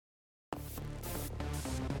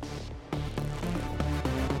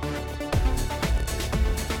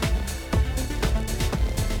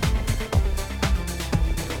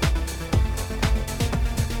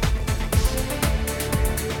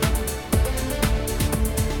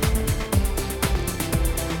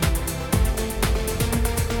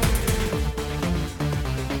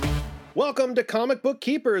Welcome to Comic Book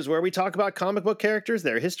Keepers, where we talk about comic book characters,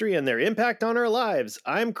 their history, and their impact on our lives.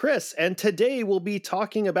 I'm Chris, and today we'll be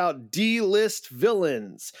talking about D-list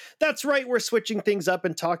villains. That's right, we're switching things up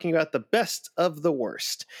and talking about the best of the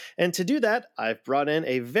worst. And to do that, I've brought in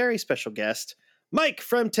a very special guest, Mike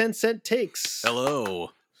from 10 Cent Takes.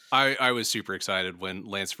 Hello. I was super excited when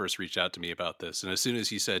Lance first reached out to me about this. And as soon as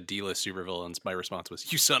he said D-list supervillains, my response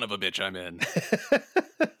was, you son of a bitch, I'm in.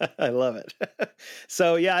 I love it.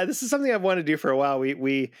 So yeah, this is something I've wanted to do for a while.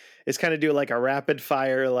 We it's kind of do like a rapid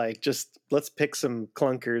fire, like just let's pick some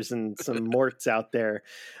clunkers and some morts out there.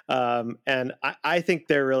 And I think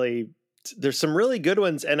there's some really good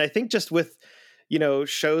ones. And I think just with,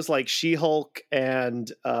 shows like She-Hulk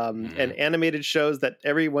and animated shows that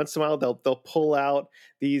every once in a while they'll pull out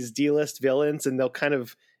these D-list villains and they'll kind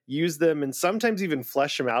of use them and sometimes even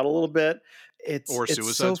flesh them out a little bit. It's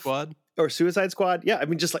Suicide Squad. Or Suicide Squad. Yeah. I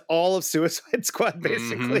mean, just like all of Suicide Squad,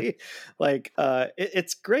 basically. Like,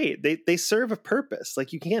 it's great. They serve a purpose.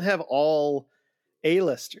 Like, you can't have all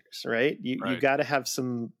A-listers, right? You got to have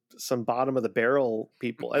some bottom of the barrel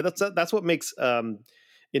people. And that's what makes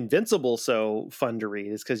Invincible so fun to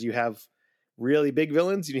read, is because you have really big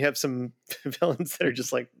villains and you have some villains that are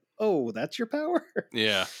just like, oh, that's your power.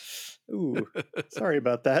 Yeah. Ooh, sorry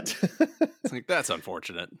about that. It's like, that's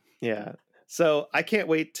unfortunate. Yeah. So I can't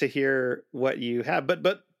wait to hear what you have.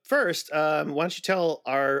 But first, why don't you tell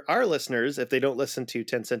our listeners, if they don't listen to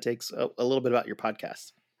 10 Cent Takes, a little bit about your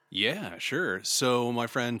podcast? Yeah, sure. So my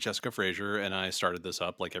friend Jessica Frazier and I started this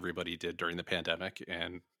up like everybody did during the pandemic,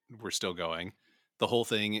 and we're still going. The whole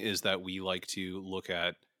thing is that we like to look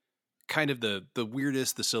at kind of the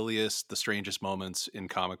weirdest, the silliest, the strangest moments in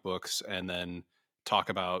comic books, and then talk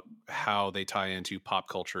about how they tie into pop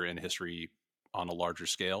culture and history on a larger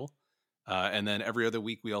scale. And then every other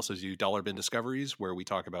week, we also do Dollar Bin Discoveries, where we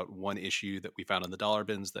talk about one issue that we found in the dollar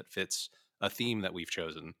bins that fits a theme that we've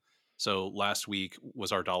chosen. So last week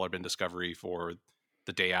was our Dollar Bin Discovery for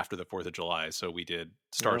the day after the 4th of July. So we did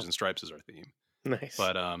Stars and Stripes as our theme. Nice.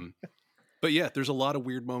 But yeah, there's a lot of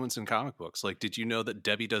weird moments in comic books. Like, did you know that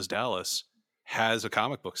Debbie Does Dallas has a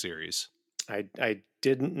comic book series? I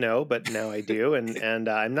didn't know, but now I do, and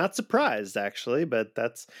I'm not surprised actually. But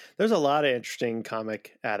there's a lot of interesting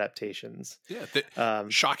comic adaptations. Yeah,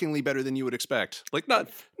 shockingly better than you would expect. Like not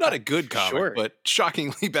a good comic, sure, but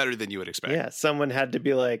shockingly better than you would expect. Yeah, someone had to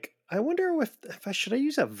be like, I wonder if should I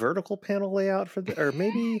use a vertical panel layout for or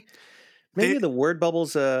maybe the word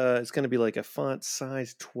bubbles is going to be like a font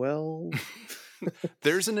size 12.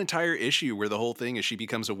 There's an entire issue where the whole thing is she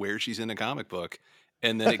becomes aware she's in a comic book.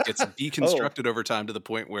 And then it gets deconstructed over time to the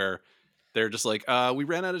point where they're just like, we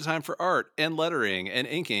ran out of time for art and lettering and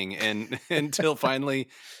inking, and until finally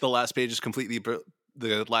the last page is completely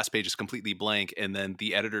blank, and then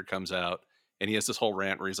the editor comes out and he has this whole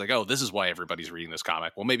rant where he's like, oh, this is why everybody's reading this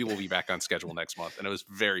comic. Well, maybe we'll be back on schedule next month. And it was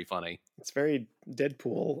very funny. It's very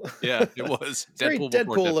Deadpool. Yeah, it was. It's very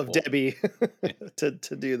Deadpool of Debbie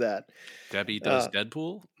to do that. Debbie does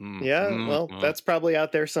Deadpool? That's probably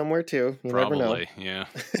out there somewhere too. You never know. Yeah.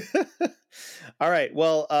 All right.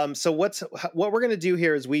 Well, so what we're going to do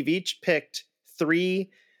here is we've each picked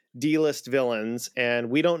 3 D-list villains,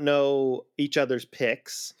 and we don't know each other's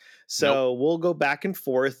picks. So We'll go back and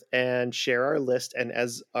forth and share our list. And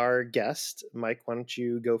as our guest, Mike, why don't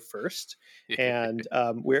you go first? And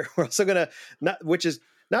we're also going to, which is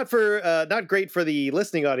not great for the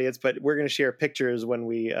listening audience, but we're going to share pictures when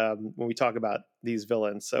we talk about these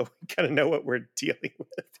villains. So we kind of know what we're dealing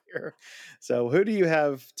with here. So who do you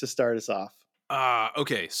have to start us off?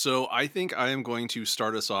 Okay, so I think I am going to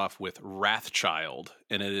start us off with Wrathchild,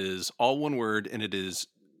 and it is all one word, and it is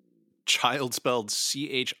child spelled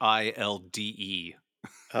Childe.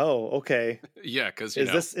 Oh, okay. Yeah, because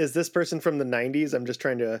is this person from the 90s? I'm just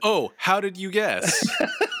trying to. Oh, how did you guess?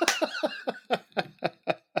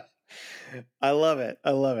 I love it.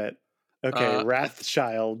 Okay,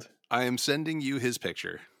 Wrathchild. I am sending you his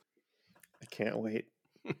picture. I can't wait.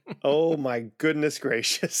 Oh my goodness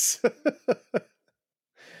gracious.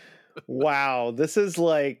 Wow, this is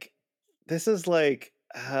like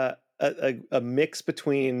a mix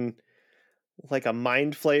between like a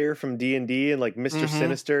mind flayer from D&D and like Mr.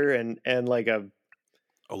 Sinister and like a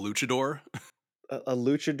luchador. A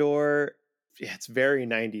luchador. Yeah, it's very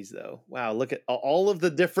 90s though. Wow, look at all of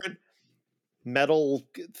the different metal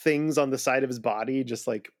things on the side of his body just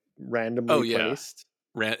like randomly placed.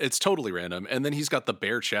 It's totally random. And then he's got the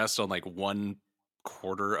bare chest on like 1/4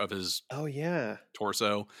 of his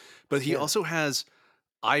torso. But he also has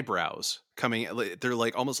eyebrows coming. They're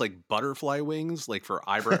like almost like butterfly wings, like for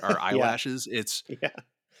eyebrow or eyelashes.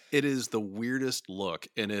 It is the weirdest look,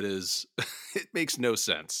 and it makes no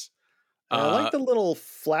sense. And I like Uh, the little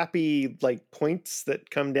flappy like points that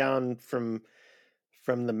come down from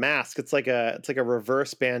the mask. It's like a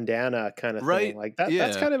reverse bandana kind of thing. right? Like that's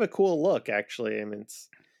Yeah. kind of a cool look, actually. I mean, it's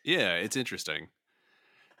Yeah, it's interesting.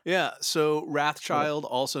 Yeah, so kind of Wrathchild,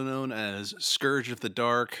 also known as Scourge of the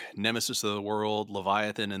Dark, Nemesis of the World,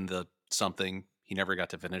 Leviathan, and the something. He never got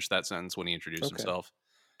to finish that sentence when he introduced okay. himself.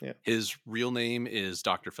 Yeah. His real name is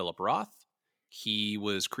Dr. Philip Roth. He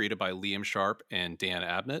was created by Liam Sharp and Dan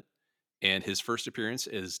Abnett, and his first appearance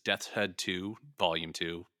is Death's Head 2, Volume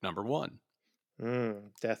 2, Number 1.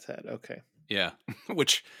 Death Head. Okay. Yeah,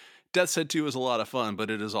 which Death's Head 2 is a lot of fun, but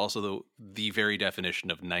it is also the very definition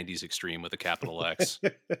of 90s extreme with a capital X.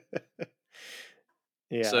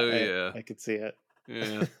 Yeah, So, I yeah, I could see it.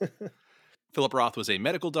 yeah. Philip Roth was a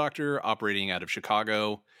medical doctor operating out of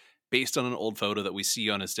Chicago. Based on an old photo that we see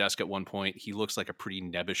on his desk at one point, he looks like a pretty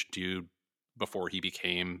nebbish dude before he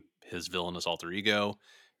became his villainous alter ego.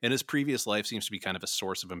 And his previous life seems to be kind of a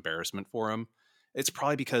source of embarrassment for him. It's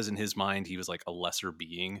probably because in his mind he was like a lesser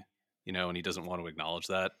being, and he doesn't want to acknowledge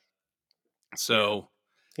that. Yeah, So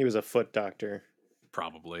he was a foot doctor.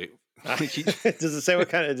 probably he Does it say what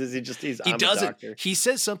kind of? Does he I'm a doesn't. doctor. He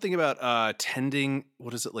says something about tending.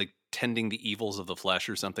 What is it like? Tending the evils of the flesh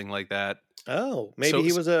or something like that. Oh, maybe So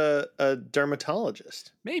he was a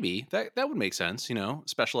dermatologist. maybe that would make sense,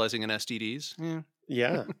 specializing in STDs. Yeah.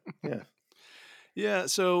 Yeah, yeah. Yeah.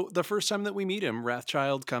 So the first time that we meet him,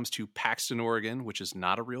 Wrathchild comes to Paxton, Oregon, which is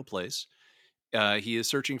not a real place. He is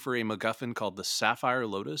searching for a MacGuffin called the Sapphire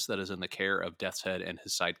Lotus that is in the care of Death's Head and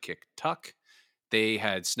his sidekick Tuck. They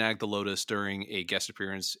had snagged the Lotus during a guest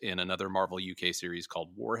appearance in another Marvel UK series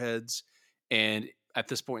called Warheads. And at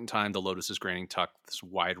this point in time, the Lotus is granting Tuck this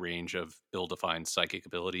wide range of ill-defined psychic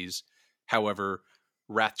abilities. However,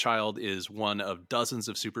 Wrathchild is one of dozens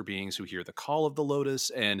of super beings who hear the call of the Lotus,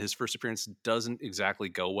 and his first appearance doesn't exactly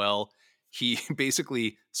go well. He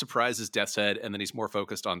basically surprises Death's Head, and then he's more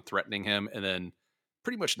focused on threatening him, and then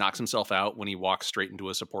pretty much knocks himself out when he walks straight into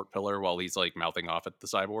a support pillar while he's like mouthing off at the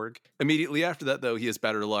cyborg. Immediately after that, though, he has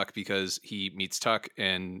better luck because he meets Tuck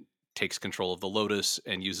and takes control of the Lotus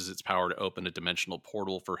and uses its power to open a dimensional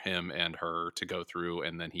portal for him and her to go through,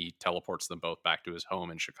 and then he teleports them both back to his home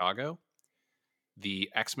in Chicago. The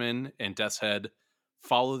X-Men and Death's Head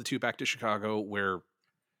follow the two back to Chicago, where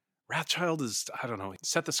Wrathchild is, I don't know,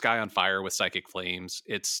 set the sky on fire with psychic flames.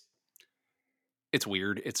 It's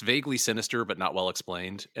weird. It's vaguely sinister, but not well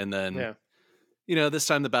explained. And then, Yeah. this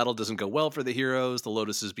time the battle doesn't go well for the heroes. The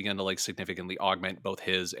Lotuses begin to like significantly augment both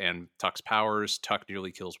his and Tuck's powers. Tuck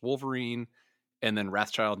nearly kills Wolverine. And then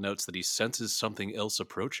Wrathchild notes that he senses something else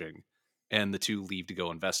approaching. And the two leave to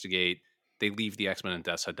go investigate. They leave the X-Men and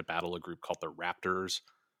Death's Head to battle a group called the Raptors.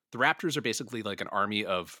 The Raptors are basically like an army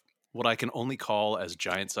of what I can only call as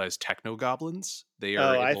giant-sized techno-goblins. They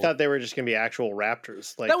are Oh, I able... thought they were just gonna be actual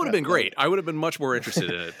raptors. Like That would have been that. great. I would have been much more interested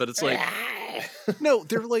in it. But it's like, no,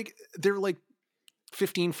 they're like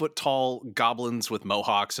 15-foot tall goblins with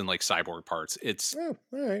mohawks and like cyborg parts. It's Oh,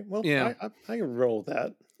 all right. Well, yeah, I can roll with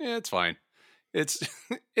that. yeah, it's fine. It's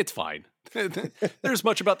it's fine. There's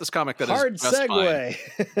much about this comic that Hard is just fine.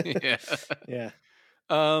 segue. Yeah.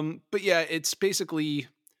 Yeah. But yeah, it's basically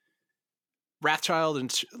Wrathchild,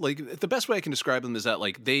 and like the best way I can describe them is that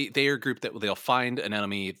like they are a group that they'll find an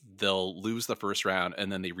enemy, they'll lose the first round, and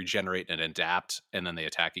then they regenerate and adapt, and then they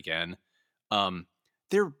attack again.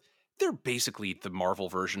 They're basically the Marvel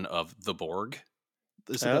version of the Borg.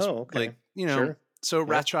 Is the best, Okay. like Sure. So Yeah.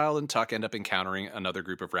 Wrathchild and Tuck end up encountering another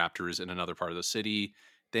group of raptors in another part of the city.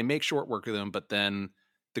 They make short work of them, but then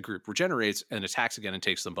the group regenerates and attacks again and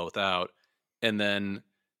takes them both out. And then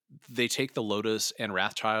they take the Lotus and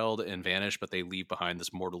Wrathchild and vanish, but they leave behind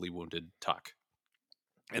this mortally wounded Tuck.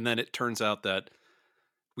 And then it turns out that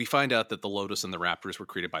we find out that the Lotus and the Raptors were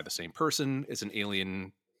created by the same person. It's an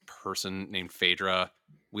alien person named Phaedra.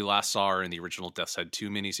 We last saw her in the original Death's Head 2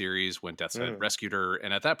 miniseries when Death's Head rescued her.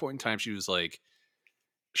 And at that point in time, she was like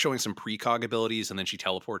showing some precog abilities, and then she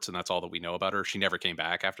teleports, and that's all that we know about her. She never came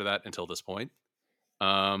back after that until this point.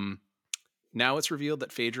 Now it's revealed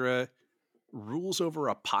that Phaedra rules over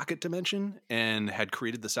a pocket dimension and had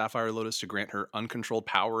created the Sapphire Lotus to grant her uncontrolled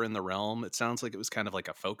power in the realm. It sounds like it was kind of like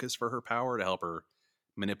a focus for her power to help her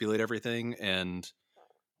manipulate everything and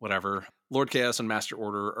whatever. Lord Chaos and Master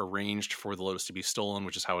Order arranged for the Lotus to be stolen,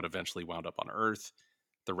 which is how it eventually wound up on Earth.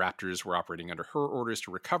 The Raptors were operating under her orders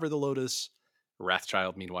to recover the Lotus.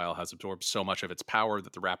 Wrathchild, meanwhile, has absorbed so much of its power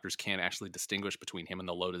that the Raptors can't actually distinguish between him and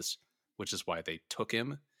the Lotus, which is why they took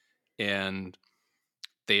him. And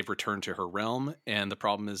they've returned to her realm. And the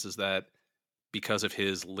problem is that because of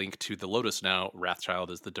his link to the Lotus now, Wrathchild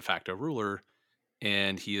is the de facto ruler.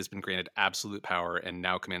 and he has been granted absolute power and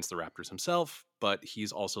now commands the Raptors himself. But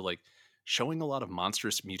he's also like showing a lot of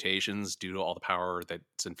monstrous mutations due to all the power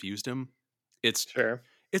that's infused him. It's Sure.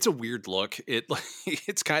 it's a weird look. It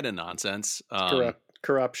it's kind of nonsense.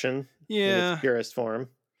 Corruption in its Yeah, purest form.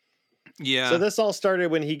 So yeah, this all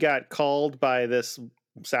started when he got called by this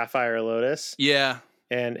Sapphire Lotus, yeah.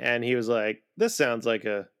 and he was like, "This sounds like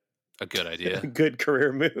a A good idea. good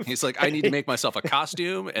career move." He's like, I need to make myself a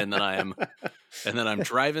costume, and then I'm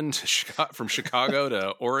driving to from Chicago to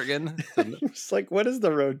Oregon. And It's like, what is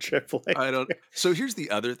the road trip like? I don't. So here's the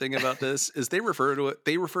other thing about this is they refer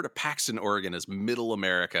to Paxton, Oregon as Middle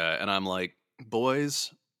America, and I'm like,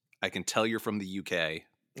 boys, I can tell you're from the UK, and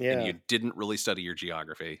Yeah, you didn't really study your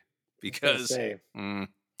geography I was gonna because say.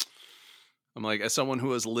 I'm like, as someone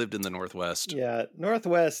who has lived in the Northwest, Yeah,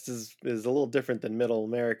 Northwest is a little different than Middle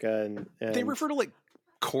America, they and refer to like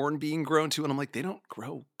corn being grown too, and I'm like, they don't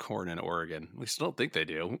grow corn in Oregon. At least I don't think they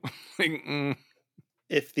do. Like,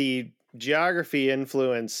 if the geography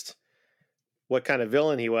influenced what kind of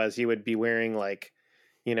villain he was, he would be wearing like,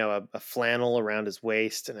 a flannel around his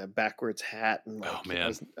waist and a backwards hat and oh like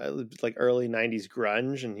man, like early '90s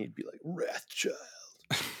grunge, and he'd be like Wrathchild.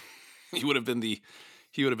 he would have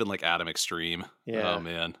been like Adam Extreme. Oh Yeah,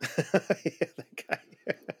 man, yeah, that guy.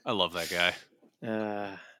 I love that guy.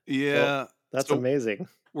 Uh, well, Yeah. that's So amazing.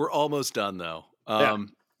 we're almost done though. Yeah.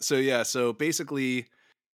 So yeah, so basically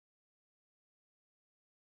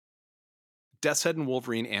Death's Head and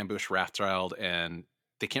Wolverine ambush Wrathchild, and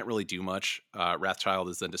they can't really do much. Wrathchild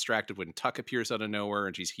is then distracted when Tuck appears out of nowhere,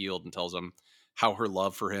 and she's healed and tells him how her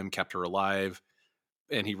love for him kept her alive.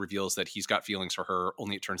 And he reveals that he's got feelings for her,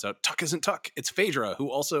 only it turns out Tuck isn't Tuck. It's Phaedra, who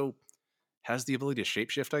also has the ability to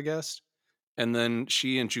shapeshift, I guess. And then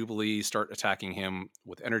she and Jubilee start attacking him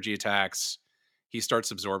with energy attacks. He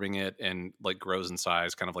starts absorbing it and like grows in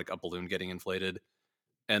size, kind of like a balloon getting inflated.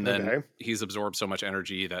 And then Okay. he's absorbed so much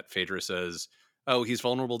energy that Phaedra says, "Oh, he's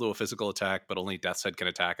vulnerable to a physical attack, but only Death's Head can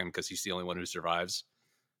attack him because he's the only one who survives."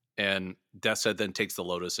 And Death's Head then takes the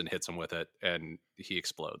Lotus and hits him with it, and he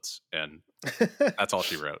explodes. And that's all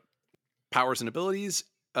she wrote. Powers and abilities.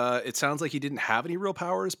 It sounds like he didn't have any real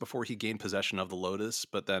powers before he gained possession of the Lotus,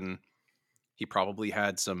 but then he probably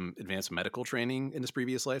had some advanced medical training in his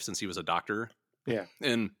previous life since he was a doctor. Yeah.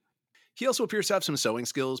 And he also appears to have some sewing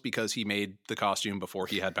skills because he made the costume before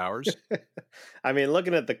he had powers. I mean,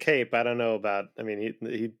 looking at the cape, I don't know about. I mean,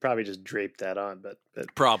 he probably just draped that on, but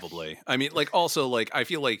Probably. I mean, like also like I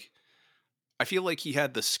feel like he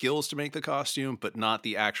had the skills to make the costume, but not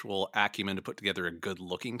the actual acumen to put together a good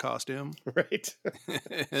looking costume. right.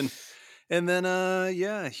 and and then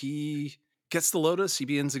yeah, he gets the Lotus. He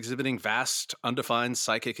begins exhibiting vast, undefined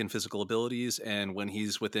psychic and physical abilities, and when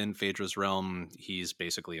he's within Phaedra's realm, he's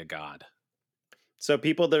basically a god. So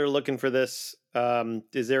people that are looking for this,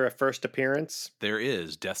 is there a first appearance? There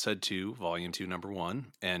is Death's Head 2, Volume 2, Number 1,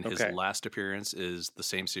 and his Okay. last appearance is the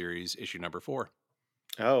same series, issue number 4.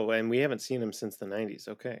 Oh, and we haven't seen him since the '90s.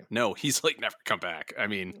 Okay. No, he's like never come back. I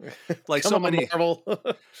mean, like Come so on, many Marvel.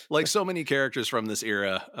 like so many characters from this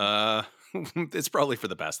era, it's probably for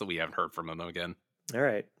the best that we haven't heard from him again. All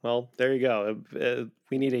right. Well, there you go.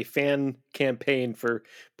 We need a fan campaign for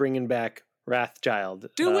bringing back Wrathchild.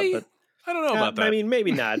 Do we? But I don't know about that. I mean,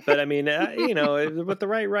 maybe not. But I mean, with the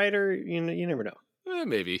right writer, you never know.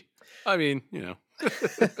 Maybe. I mean, you know.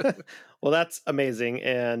 Well, that's amazing,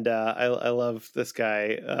 and I love this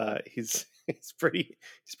guy. He's pretty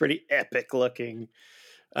epic looking.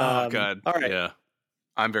 Oh God. All right. Yeah.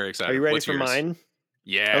 I'm very excited. Are you ready What's for yours? mine?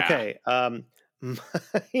 Yeah. Okay.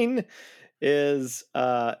 Mine is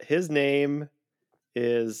his name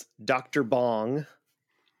is Dr. Bong.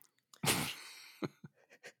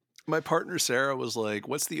 My partner Sarah was like,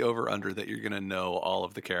 "What's the over under that you're going to know all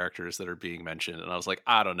of the characters that are being mentioned?" And I was like,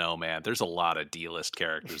 "I don't know, man. There's a lot of D-list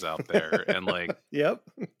characters out there." And like Yep.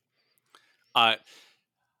 I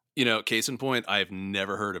case in point, I've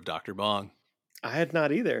never heard of Dr. Bong. I had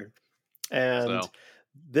not either. And So,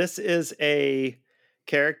 this is a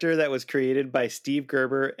character that was created by Steve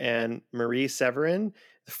Gerber and Marie Severin.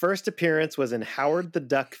 The first appearance was in Howard the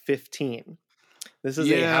Duck 15. This is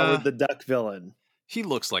a yeah, Howard the Duck villain. he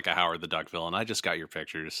looks like a Howard the Duck villain. I just got your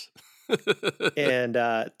pictures. And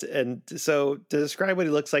so to describe what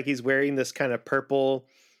he looks like, he's wearing this kind of purple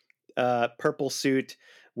suit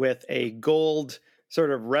with a gold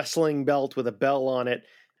sort of wrestling belt with a bell on it.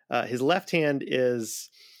 His left hand is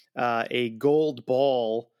a gold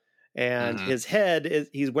ball, and Mhm. his head is,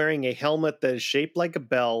 he's wearing a helmet that is shaped like a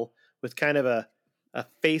bell with kind of a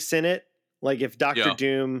face in it, like if Doctor Yeah.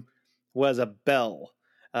 Doom was a bell.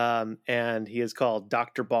 And he is called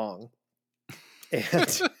Dr. Bong.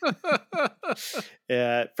 And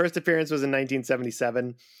first appearance was in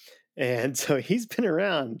 1977. And so he's been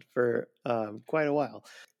around for quite a while.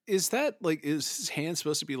 Is that like, is his hand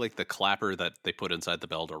supposed to be like the clapper that they put inside the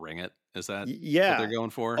bell to ring it? Is that what they're Yeah. going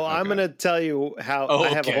for? Oh, I'm Okay. going to tell you how Oh, I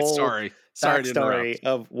have a okay. whole Sorry to backstory interrupt.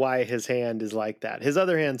 of why his hand is like that. His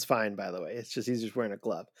other hand's fine, by the way. It's just he's just wearing a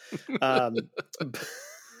glove.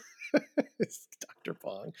 It's Dr.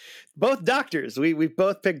 Bong. Both doctors. We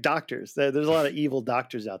both picked doctors. There's a lot of evil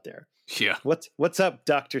doctors out there. Yeah. What's up,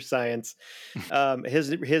 Dr. Science?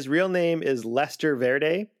 His real name is Lester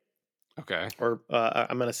Verde. Okay. Or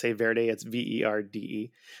I'm going to say Verde. It's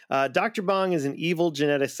Verde. Dr. Bong is an evil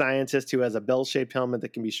genetic scientist who has a bell-shaped helmet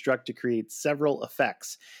that can be struck to create several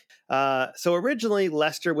effects. So originally,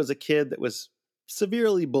 Lester was a kid that was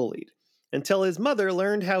severely bullied until his mother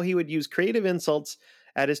learned how he would use creative insults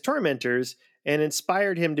at his tormentors and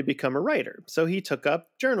inspired him to become a writer. So he took up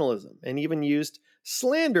journalism and even used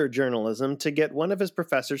slander journalism to get one of his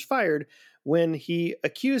professors fired when he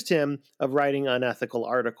accused him of writing unethical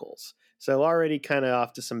articles. So already kind of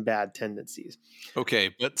off to some bad tendencies.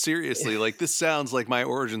 Okay, but seriously, like this sounds like my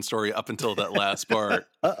origin story up until that last part.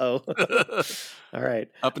 Uh-oh. All right.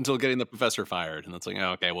 Up until getting the professor fired. And it's like,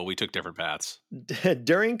 oh, okay, well, we took different paths.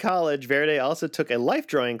 During college, Verde also took a life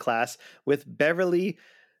drawing class with Beverly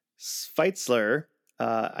Schweitzer.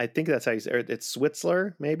 I think that's how you say it. It's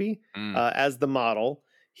Schweitzer, maybe, as the model.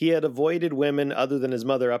 He had avoided women other than his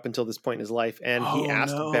mother up until this point in his life, and he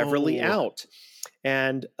asked Beverly out.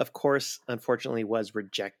 And of course, unfortunately, was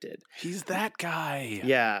rejected. He's that guy.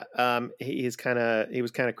 Yeah, he was kind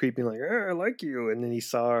of creeping, like, I like you, and then he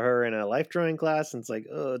saw her in a life drawing class, and it's like,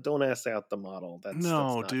 don't ask out the model. That's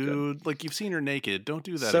not dude. good. Like, you've seen her naked. Don't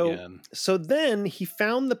do that again. So then he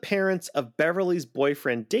found the parents of Beverly's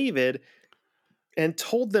boyfriend David and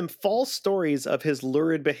told them false stories of his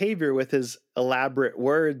lurid behavior with his elaborate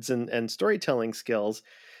words and storytelling skills.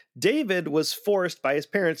 David was forced by his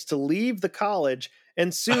parents to leave the college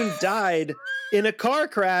and soon died in a car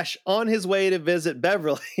crash on his way to visit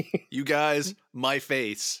Beverly. You guys, my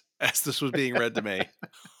face as this was being read to me.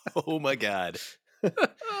 Oh my God.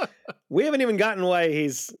 We haven't even gotten why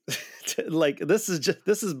he's like, this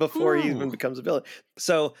is before he even becomes a villain.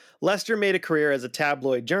 So Lester made a career as a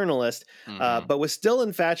tabloid journalist, but was still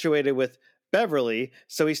infatuated with Beverly.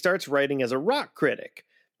 So he starts writing as a rock critic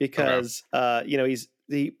because,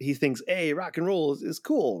 he thinks, hey, rock and roll is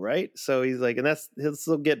cool, right? So he's like, and he'll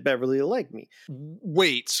still get Beverly to like me.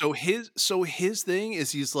 Wait, so his thing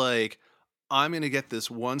is he's like, I'm going to get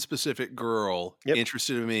this one specific girl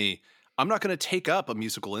interested in me. I'm not going to take up a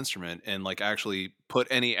musical instrument and like actually put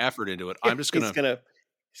any effort into it. I'm just going to.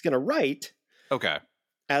 He's going to write. Okay.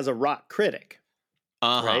 As a rock critic.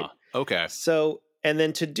 Right? Okay. So, and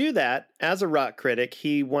then to do that as a rock critic,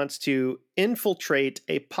 he wants to infiltrate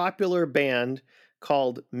a popular band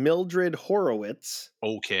called Mildred Horowitz.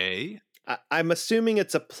 Okay. I'm assuming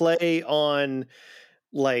it's a play on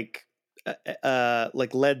like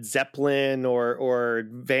Led Zeppelin or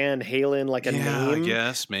Van Halen, like a name. I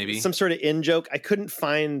guess maybe some sort of in joke. I couldn't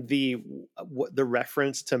find the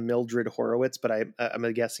reference to Mildred Horowitz, but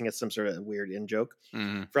I'm guessing it's some sort of weird in joke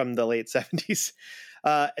from the late 70s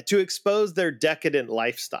to expose their decadent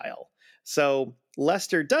lifestyle. So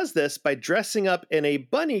Lester does this by dressing up in a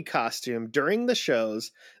bunny costume during the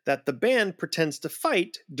shows that the band pretends to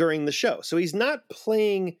fight during the show. So he's not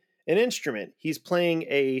playing an instrument. He's playing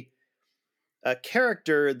a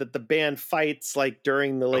character that the band fights like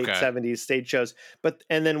during the late 70s stage shows.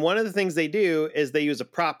 And then one of the things they do is they use a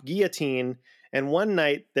prop guillotine. And one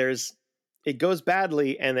night it goes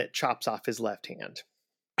badly and it chops off his left hand.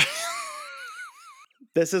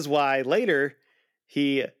 This is why later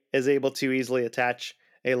he is able to easily attach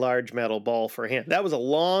a large metal ball for a hand. That was a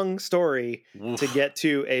long story to get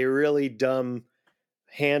to a really dumb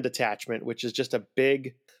hand attachment, which is just a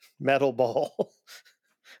big metal ball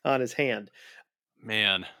on his hand.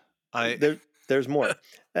 Man, there's more.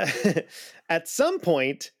 At some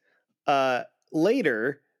point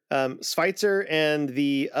later, Schweitzer and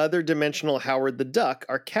the other dimensional Howard the Duck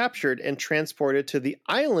are captured and transported to the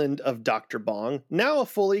island of Dr. Bong, now a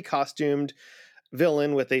fully costumed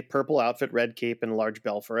villain with a purple outfit, red cape, and a large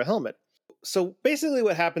bell for a helmet. So basically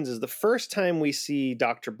what happens is the first time we see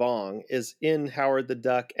Dr. Bong is in Howard the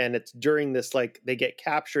Duck, and it's during this, like, they get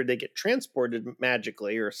captured, they get transported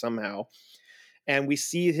magically or somehow, and we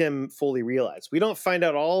see him fully realized. We don't find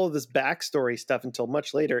out all of this backstory stuff until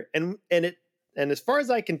much later, and as far as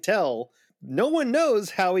I can tell, no one knows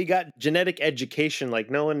how he got genetic education.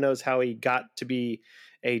 Like, no one knows how he got to be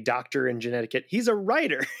a doctor in genetics. He's a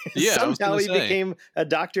writer. Yeah, somehow he became a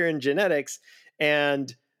doctor in genetics,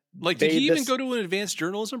 and Like, did he even go to an advanced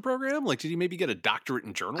journalism program? Like, did he maybe get a doctorate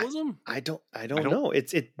in journalism? I don't know. It I don't know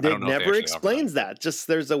if they never actually offer explains that. Just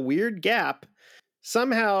there's a weird gap.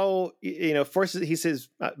 Somehow, forces. He says,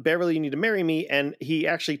 "Beverly, you need to marry me," and he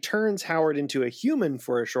actually turns Howard into a human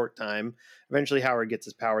for a short time. Eventually, Howard gets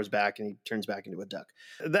his powers back, and he turns back into a duck.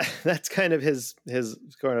 That's kind of his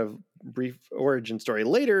kind of brief origin story.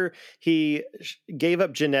 Later, he gave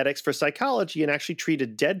up genetics for psychology and actually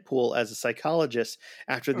treated Deadpool as a psychologist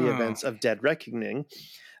after the events of Dead Reckoning.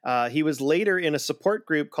 He was later in a support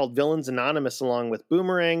group called Villains Anonymous, along with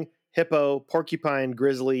Boomerang, Hippo, Porcupine,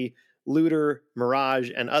 Grizzly, Looter, Mirage,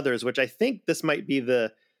 and others, which I think this might be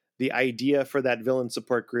the idea for that villain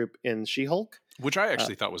support group in She-Hulk, which I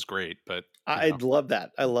actually thought was great. But I love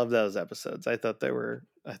that. I love those episodes. I thought they were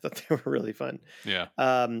really fun. Yeah.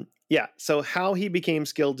 So how he became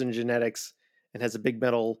skilled in genetics and has a big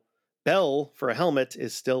metal bell for a helmet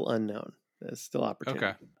is still unknown. There's still opportunity.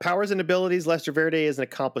 Okay. Powers and abilities. Lester Verde is an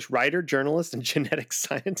accomplished writer, journalist, and genetic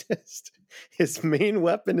scientist. His main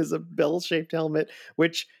weapon is a bell-shaped helmet,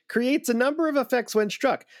 which creates a number of effects when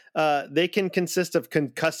struck. They can consist of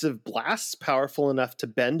concussive blasts powerful enough to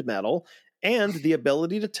bend metal and the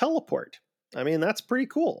ability to teleport. I mean, that's pretty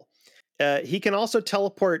cool. He can also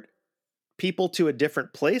teleport people to a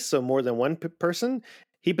different place, so more than one person.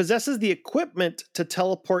 He possesses the equipment to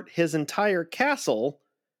teleport his entire castle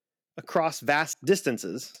across vast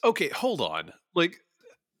distances. Okay, hold on. Like,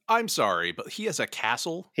 I'm sorry, but he has a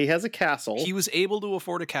castle? He has a castle. He was able to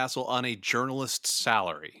afford a castle on a journalist's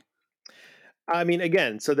salary. I mean,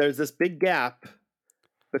 again, so there's this big gap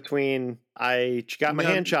between I got my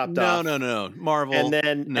hand chopped off. No. Marvel.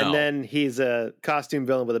 And then he's a costume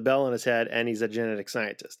villain with a bell on his head, and he's a genetic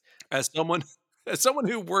scientist. As someone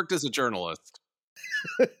who worked as a journalist.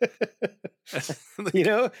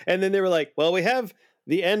 And then they were like, well, we have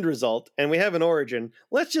the end result and we have an origin.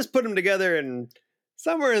 Let's just put them together and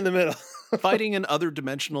somewhere in the middle. Fighting an other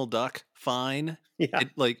dimensional duck, fine. Yeah.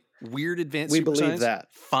 Weird advanced we super believe science, that.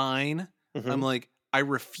 fine. Mm-hmm. I'm like, I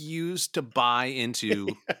refuse to buy into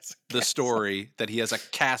the story that he has a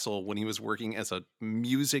castle when he was working as a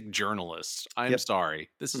music journalist. I'm sorry.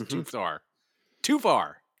 This is too far. Too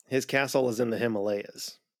far. His castle is in the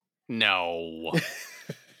Himalayas. No.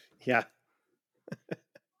 Yeah.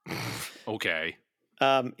 Okay.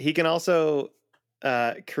 He can also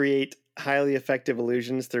create highly effective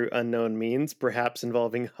illusions through unknown means, perhaps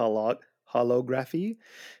involving holography.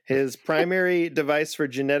 His primary device for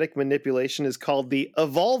genetic manipulation is called the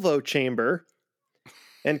Evolvo Chamber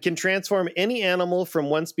and can transform any animal from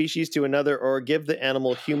one species to another or give the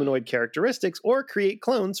animal humanoid characteristics or create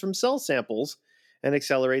clones from cell samples and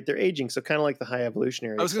accelerate their aging. So kind of like the High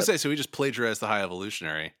Evolutionary. I was going to say, so he just plagiarized the High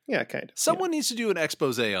Evolutionary. Yeah, kind of. Someone needs to do an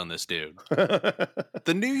expose on this dude.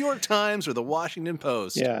 The New York Times or the Washington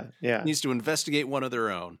Post needs to investigate one of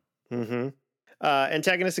their own. Mm-hmm.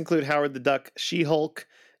 Antagonists include Howard the Duck, She-Hulk,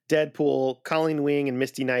 Deadpool, Colleen Wing, and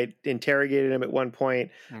Misty Knight interrogated him at one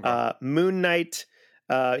point. Okay. Moon Knight,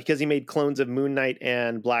 because he made clones of Moon Knight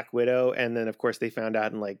and Black Widow, and then of course they found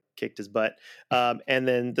out and kicked his butt. And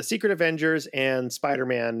then the Secret Avengers and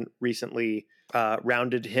Spider-Man recently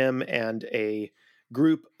rounded him and a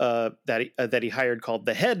group that he hired called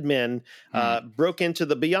the Headmen, broke into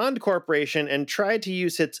the Beyond Corporation and tried to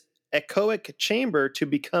use its echoic chamber to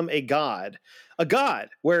become a god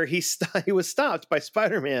where he was stopped by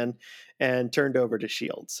Spider-Man and turned over to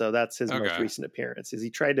S.H.I.E.L.D. So that's his most recent appearance, is he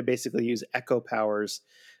tried to basically use echo powers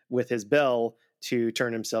with his bell to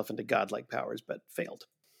turn himself into godlike powers, but failed.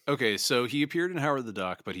 Okay, so he appeared in Howard the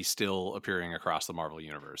Duck, but he's still appearing across the Marvel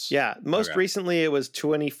Universe. Yeah, most recently it was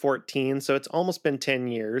 2014, so it's almost been 10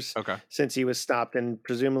 years since he was stopped, and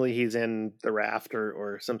presumably he's in the Raft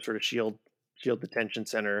or some sort of S.H.I.E.L.D. detention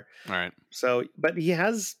center. All right. So, but he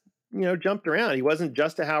has, jumped around. He wasn't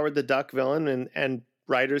just a Howard the Duck villain, and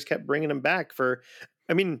writers kept bringing him back for,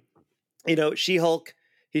 She-Hulk.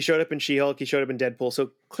 He showed up in She-Hulk. He showed up in Deadpool.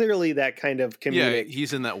 So clearly that kind of comedic. Yeah,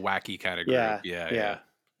 he's in that wacky kind of group. Yeah.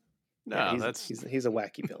 No, he's a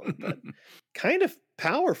wacky villain, but kind of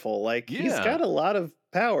powerful. He's got a lot of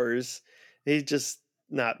powers. He's just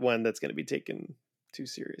not one that's going to be taken too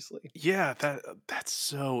seriously. Yeah, that's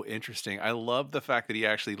so interesting. I love the fact that he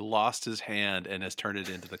actually lost his hand and has turned it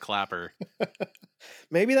into the clapper.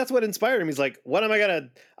 Maybe that's what inspired him. He's like, what am I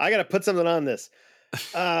gotta put something on this.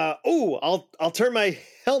 I'll turn my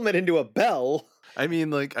helmet into a bell. I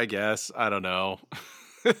mean, I guess, I don't know.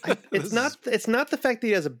 It's not the fact that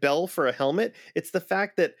he has a bell for a helmet. It's the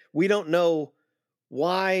fact that we don't know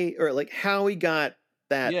why or how he got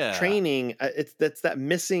that training. That's that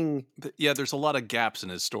missing. Yeah, there's a lot of gaps in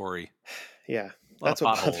his story. Yeah. A lot That's of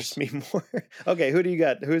what potholes. bothers me more. Okay, who do you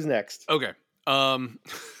got? Who's next? Okay. I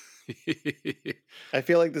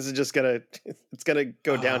feel like this is just gonna it's gonna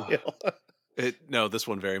go downhill. No, this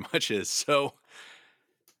one very much is. So,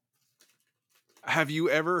 have you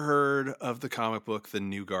ever heard of the comic book The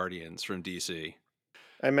New Guardians from DC?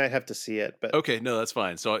 I might have to see it, but Okay, no, that's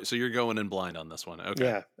fine. So you're going in blind on this one. Okay.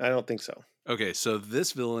 yeah, I don't think so. Okay, so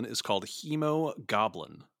this villain is called Hemo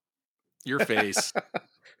Goblin. Your face.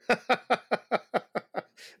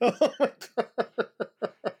 Oh my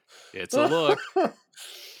god. It's a look.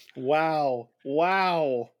 Wow.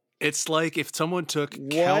 It's like if someone took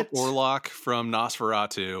Count What? Orlok from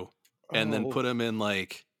Nosferatu and then put him in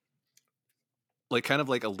like kind of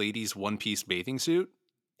like a lady's one-piece bathing suit.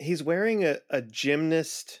 He's wearing a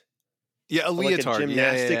gymnast. Yeah, a Like leotard. a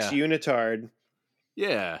gymnastics yeah. unitard.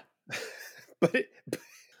 Yeah. But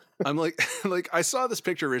I'm like I saw this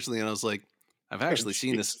picture originally and I was like, I've actually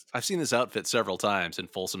seen this. I've seen this outfit several times in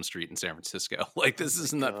Folsom Street in San Francisco. Like this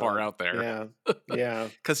isn't that far out there. Yeah.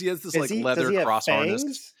 Because he has this does leather he have cross harness.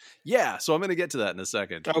 fangs? Yeah, so I'm gonna get to that in a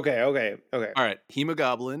second. Okay. All right,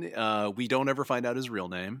 Hemogoblin. We don't ever find out his real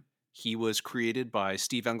name. He was created by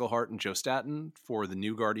Steve Englehart and Joe Staton for the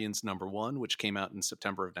New Guardians #1, which came out in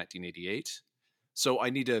September of 1988. So I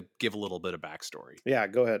need to give a little bit of backstory. Yeah,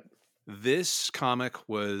 go ahead. This comic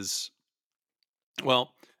was,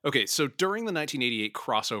 well, okay, so during the 1988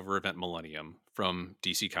 crossover event Millennium from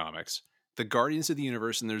DC Comics, the Guardians of the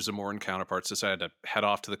Universe and their Zamoran counterparts decided to head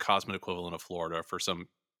off to the cosmic equivalent of Florida for some,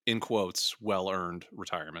 in quotes, well-earned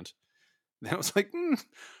retirement. And I was like,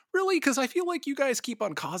 really? Because I feel like you guys keep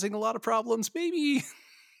on causing a lot of problems. Maybe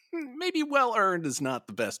well-earned is not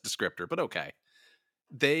the best descriptor, but okay.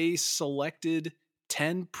 They selected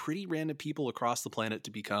 10 pretty random people across the planet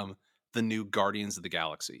to become the new Guardians of the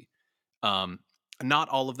Galaxy. Not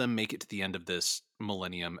all of them make it to the end of this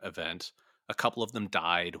Millennium event. A couple of them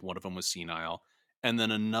died. One of them was senile. And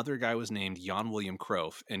then another guy was named Jan William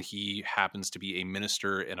Croft, and he happens to be a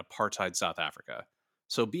minister in apartheid South Africa.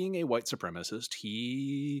 So being a white supremacist,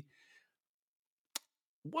 he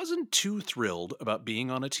wasn't too thrilled about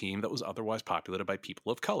being on a team that was otherwise populated by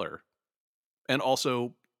people of color. And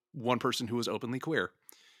also one person who was openly queer.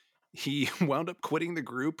 He wound up quitting the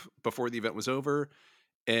group before the event was over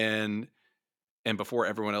and before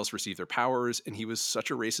everyone else received their powers. And he was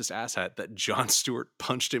such a racist asshat that Jon Stewart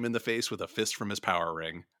punched him in the face with a fist from his power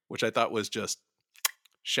ring, which I thought was just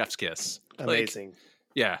chef's kiss. Amazing.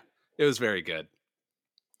 Yeah, it was very good.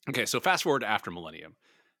 Okay, so fast forward to after Millennium.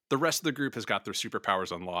 The rest of the group has got their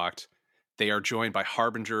superpowers unlocked. They are joined by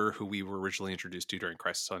Harbinger, who we were originally introduced to during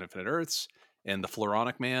Crisis on Infinite Earths, and the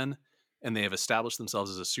Floronic Man, and they have established themselves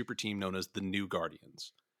as a super team known as the New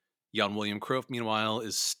Guardians. Jan William Croft, meanwhile,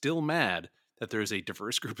 is still mad that there is a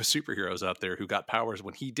diverse group of superheroes out there who got powers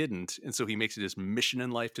when he didn't, and so he makes it his mission in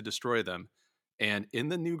life to destroy them. And in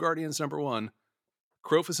the New Guardians #1,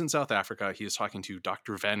 Croft is in South Africa. He is talking to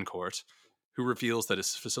Dr. Vancourt, who reveals that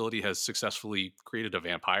his facility has successfully created a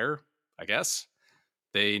vampire, I guess.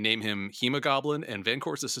 They name him Hemogoblin, and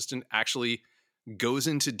Vancourt's assistant actually goes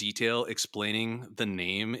into detail explaining the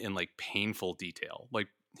name in like painful detail. Like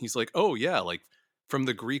he's like, oh yeah, like from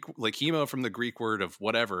the Greek, like hemo from the Greek word of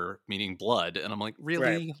whatever, meaning blood. And I'm like,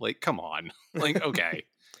 really? Right. Like, come on. Like, okay.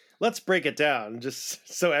 Let's break it down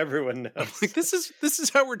just so everyone knows. Like this is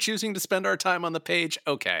how we're choosing to spend our time on the page.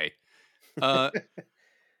 Okay.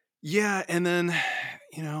 Yeah, and then,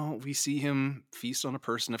 we see him feast on a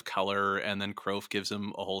person of color, and then Croft gives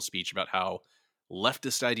him a whole speech about how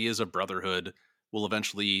leftist ideas of brotherhood will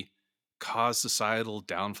eventually cause societal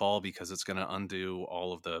downfall because it's going to undo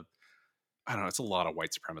all of the, I don't know, it's a lot of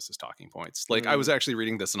white supremacist talking points. Like, I was actually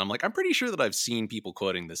reading this, and I'm like, I'm pretty sure that I've seen people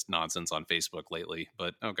quoting this nonsense on Facebook lately,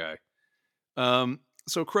 but okay.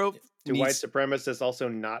 So Croft Do white supremacists also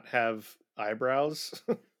not have eyebrows?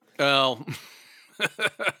 Well...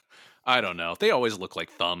 I don't know. They always look like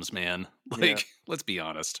thumbs, man. Like, let's be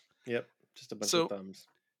honest. Yep, just a bunch of thumbs.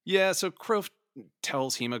 Yeah, so Croft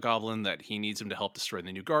tells Hemogoblin that he needs him to help destroy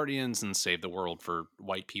the New Guardians and save the world for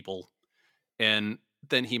white people. And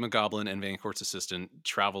then Hemogoblin and Vancourt's assistant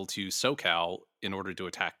travel to SoCal in order to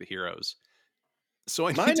attack the heroes.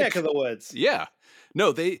 So my neck of the woods. Yeah.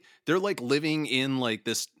 No, they're like living in like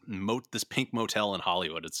this pink motel in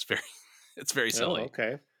Hollywood. It's very silly. Oh,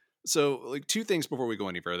 okay. So, like, two things before we go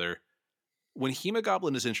any further. When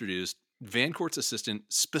Hemogoblin is introduced, Vancourt's assistant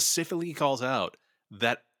specifically calls out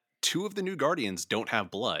that 2 of the New Guardians don't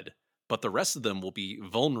have blood, but the rest of them will be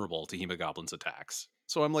vulnerable to Hemogoblin's attacks.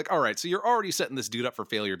 So I'm like, all right, so you're already setting this dude up for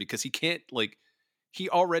failure because he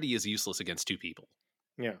already is useless against 2 people.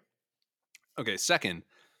 Yeah. Okay, second,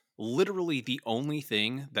 literally the only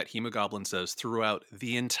thing that Hemogoblin says throughout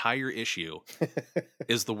the entire issue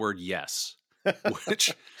is the word yes,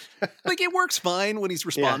 which, like, it works fine when he's Yeah.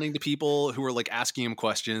 responding to people who are like asking him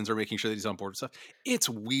questions or making sure that he's on board with stuff. It's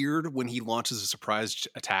weird when he launches a surprise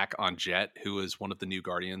attack on Jet, who is one of the new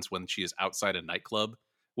Guardians, when she is outside a nightclub,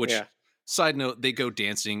 which, Yeah. side note, they go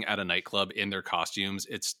dancing at a nightclub in their costumes.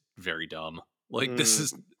 It's very dumb. Like, this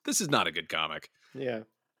is not a good comic. Yeah.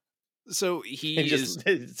 So He he is, just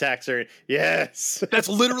attacks her. Yes. that's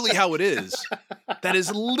literally how it is. That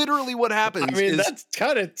is literally what happens. I mean, is that's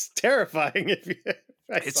kind of terrifying. If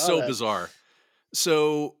I It's saw so that. bizarre.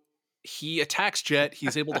 So he attacks Jet.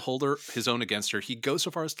 He's able to hold his own against her. He goes so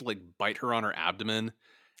far as to like bite her on her abdomen,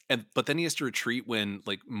 but then he has to retreat when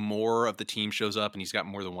like more of the team shows up and he's got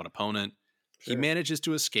more than one opponent. He Sure. manages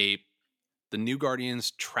to escape. The new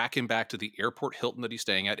Guardians track him back to the airport Hilton that he's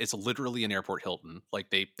staying at. It's literally an airport Hilton. Like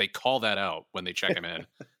they call that out when they check him in.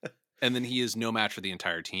 And then he is no match for the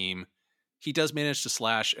entire team. He does manage to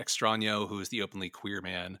slash Extraño, who is the openly queer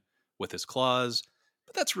man, with his claws,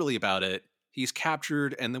 but that's really about it. He's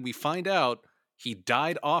captured, and then we find out he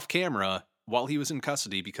died off camera while he was in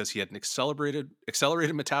custody because he had an accelerated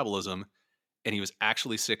metabolism, and he was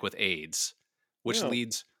actually sick with AIDS, which Oh.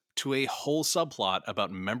 leads to a whole subplot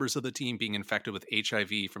about members of the team being infected with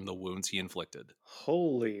HIV from the wounds he inflicted.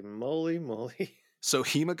 Holy moly. So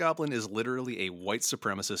Hemogoblin is literally a white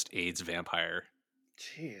supremacist AIDS vampire.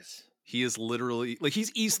 Jeez. He is literally, like,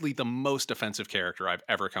 he's easily the most offensive character I've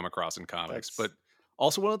ever come across in comics, but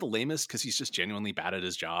also one of the lamest because he's just genuinely bad at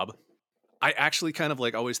his job. I actually kind of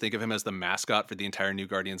like always think of him as the mascot for the entire New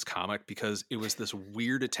Guardians comic because it was this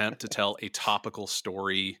weird attempt to tell a topical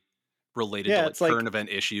story related to like current event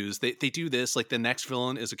issues. They do this, like the next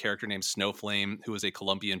villain is a character named Snowflame, who is a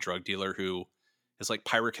Colombian drug dealer who is like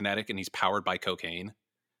pyrokinetic and he's powered by cocaine,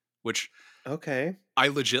 which I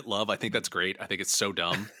legit love. I think that's great. I think it's so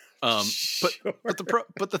dumb. Sure.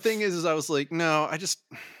 But the thing is I was like, no, just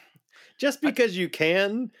because you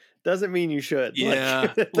can doesn't mean you should.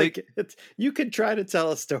 Yeah, like you could try to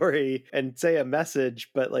tell a story and say a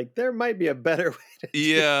message, but like there might be a better way to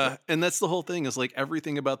do it. And that's the whole thing, is like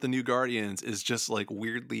everything about the New Guardians is just like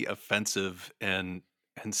weirdly offensive and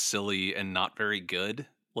silly and not very good.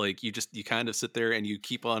 Like you kind of sit there and you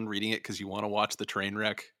keep on reading it because you want to watch the train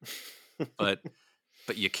wreck, but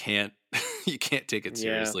you can't take it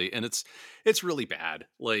seriously, and it's really bad.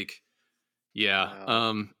 Like,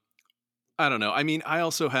 Wow. I don't know. I mean, I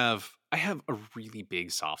have a really big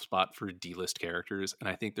soft spot for D-list characters, and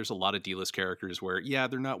I think there's a lot of D-list characters where,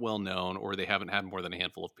 they're not well known or they haven't had more than a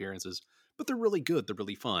handful of appearances, but they're really good. They're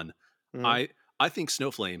really fun. Mm. I think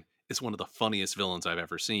Snowflame is one of the funniest villains I've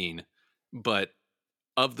ever seen, but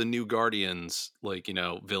of the New Guardians, like,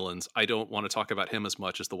 villains, I don't want to talk about him as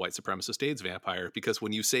much as the white supremacist AIDS vampire, because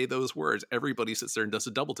when you say those words, everybody sits there and does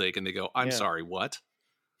a double take and they go, I'm sorry, what?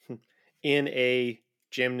 In a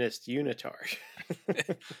gymnast unitard.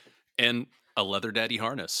 And a leather daddy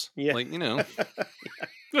harness. Yeah. Like, I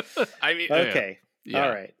mean, okay. Yeah. All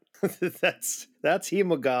right. that's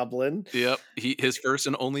Hemogoblin. Yep. His first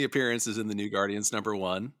and only appearance is in the New Guardians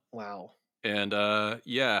 #1. Wow. And I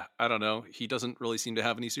don't know. He doesn't really seem to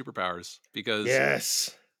have any superpowers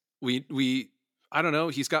because we I don't know.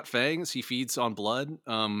 He's got fangs. He feeds on blood.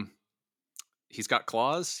 He's got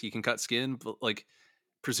claws. He can cut skin, but like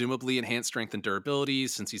presumably enhanced strength and durability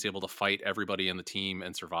since he's able to fight everybody in the team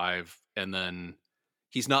and survive. And then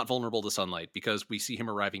he's not vulnerable to sunlight because we see him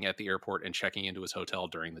arriving at the airport and checking into his hotel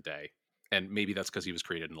during the day. And maybe that's because he was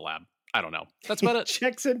created in the lab. I don't know. That's about it.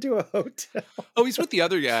 Checks into a hotel. Oh, he's with the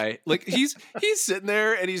other guy. Like he's sitting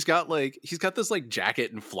there and he's got this like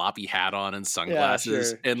jacket and floppy hat on and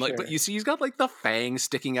sunglasses. But you see he's got like the fangs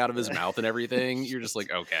sticking out of his mouth and everything. You're just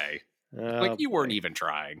like, okay. Like you weren't even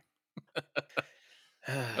trying.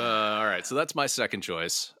 All right. So that's my second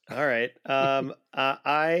choice. All right.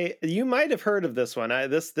 You might have heard of this one.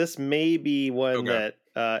 This may be one that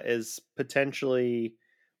is potentially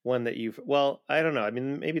one that I don't know. I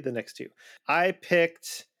mean, maybe the next two. I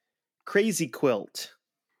picked Crazy Quilt.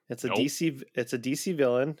 It's a DC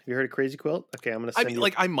villain. Have you heard of Crazy Quilt? Okay, I'm gonna send you.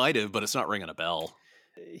 I might have, but it's not ringing a bell.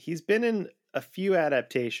 He's been in a few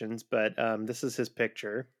adaptations, but this is his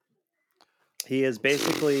picture. He is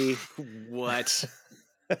basically what?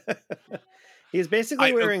 He's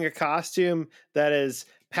basically wearing a costume that is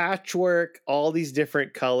patchwork, all these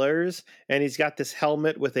different colors, and he's got this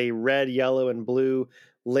helmet with a red, yellow, and blue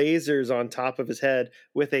lasers on top of his head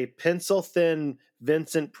with a pencil thin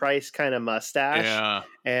Vincent Price kind of mustache.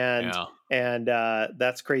 And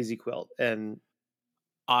that's Crazy Quilt. And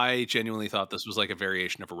I genuinely thought this was like a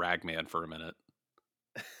variation of Ragman for a minute.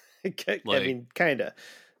 I mean, kind of.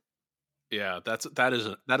 Yeah, that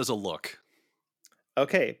is a look.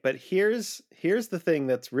 Okay, but here's the thing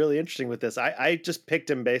that's really interesting with this. I just picked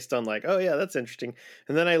him based on like, oh yeah, that's interesting.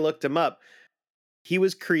 And then I looked him up. He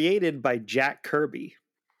was created by Jack Kirby.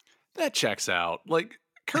 That checks out. Like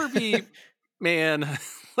Kirby, man,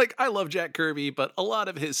 like I love Jack Kirby, but a lot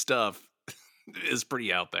of his stuff is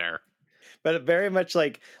pretty out there. But very much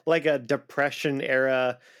like a depression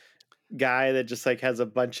era guy that just like has a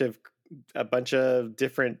bunch of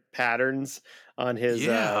different patterns on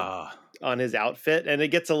Yeah. his outfit, and it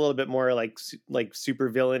gets a little bit more like super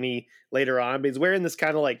villainy later on, but he's wearing this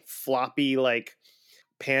kind of like floppy like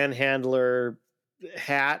panhandler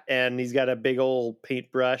hat, and he's got a big old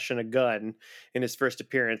paintbrush and a gun in his first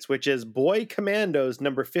appearance, which is Boy Commandos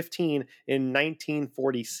number 15 in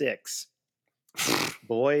 1946.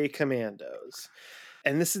 Boy Commandos.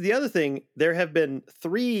 And this is the other thing. There have been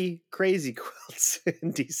 3 Crazy Quilts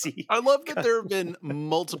in DC. I love that there have been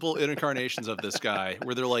multiple incarnations of this guy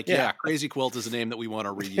where they're like, yeah, Crazy Quilt is a name that we want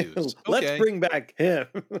to reuse. Let's bring back him.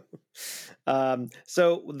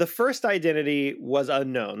 So the first identity was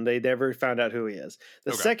unknown. They never found out who he is.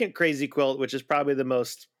 The second Crazy Quilt, which is probably the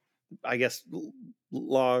most, I guess,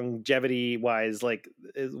 longevity wise, like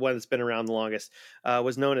one that's been around the longest,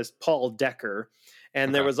 was known as Paul Decker.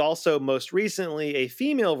 And there was also most recently a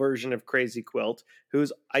female version of Crazy Quilt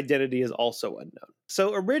whose identity is also unknown.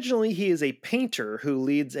 So originally he is a painter who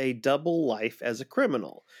leads a double life as a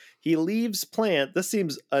criminal. He leaves this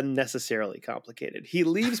seems unnecessarily complicated. He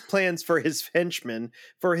leaves plans for his henchmen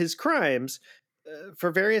for his crimes,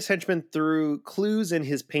 for various henchmen through clues in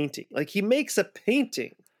his painting. Like he makes a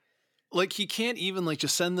painting. Like he can't even like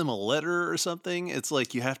just send them a letter or something. It's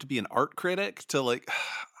like you have to be an art critic to like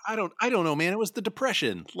I don't know, man. It was the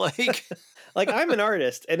Depression. Like like I'm an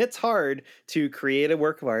artist and it's hard to create a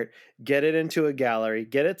work of art, get it into a gallery,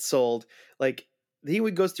 get it sold. Like he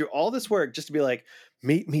would go through all this work just to be like,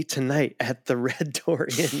 meet me tonight at the Red Door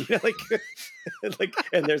Inn. like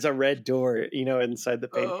and there's a red door, inside the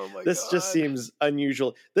paint. Oh this God. Just seems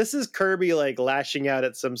unusual. This is Kirby like lashing out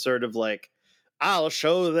at some sort of like, I'll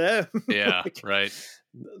show them. Yeah, right.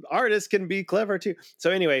 Artists can be clever too.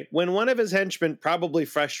 So anyway, when one of his henchmen, probably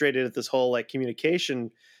frustrated at this whole like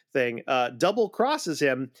communication thing, double crosses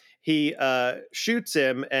him, he shoots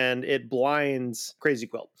him and it blinds Crazy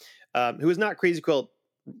Quilt, who is not Crazy Quilt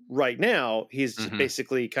right now. He's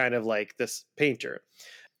basically kind of like this painter.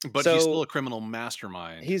 But he's still a criminal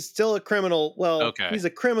mastermind. He's still a criminal. Well, he's a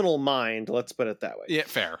criminal mind. Let's put it that way. Yeah,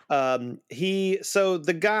 fair. So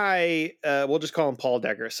the guy, we'll just call him Paul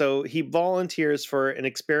Decker. So he volunteers for an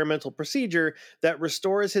experimental procedure that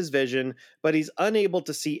restores his vision, but he's unable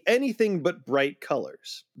to see anything but bright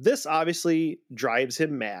colors. This obviously drives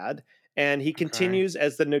him mad, and he continues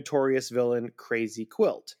as the notorious villain Crazy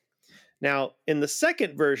Quilt. Now, in the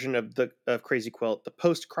second version of Crazy Quilt, the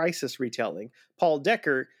post-crisis retelling, Paul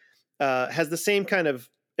Decker has the same kind of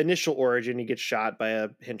initial origin. He gets shot by a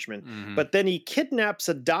henchman, but then he kidnaps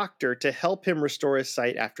a doctor to help him restore his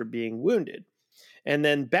sight after being wounded. And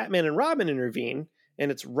then Batman and Robin intervene,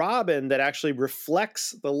 and it's Robin that actually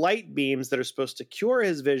reflects the light beams that are supposed to cure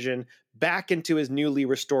his vision back into his newly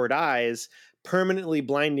restored eyes, permanently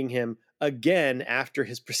blinding him again after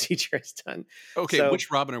his procedure is done. Okay, so,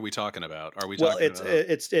 which Robin are we talking about? Are we talking about?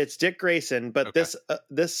 It's Dick Grayson, but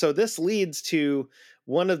this leads to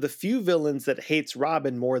one of the few villains that hates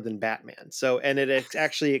Robin more than Batman. So, and it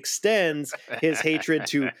actually extends his hatred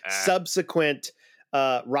to subsequent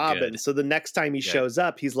Robin. Good. So the next time he shows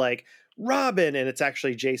up, he's like, Robin, and it's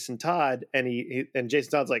actually Jason Todd, and and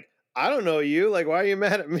Jason Todd's like, I don't know you. Like, why are you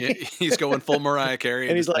mad at me? Yeah, he's going full Mariah Carey,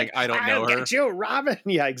 and he's like, I don't know her. Get you, Robin.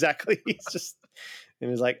 Yeah, exactly. He's just, and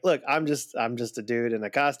he's like, look, I'm just a dude in a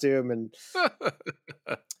costume, and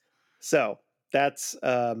so that's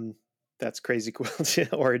Crazy Quilt's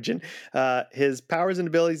origin. His powers and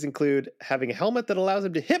abilities include having a helmet that allows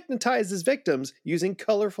him to hypnotize his victims using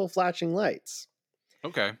colorful flashing lights.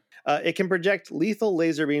 Okay. It can project lethal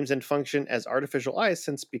laser beams and function as artificial eyes,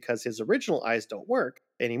 because his original eyes don't work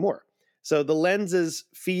anymore. So the lenses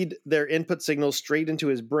feed their input signals straight into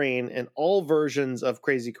his brain, and all versions of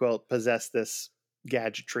Crazy Quilt possess this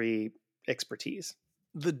gadgetry expertise.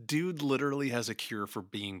 The dude literally has a cure for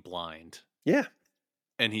being blind. Yeah.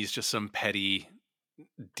 And he's just some petty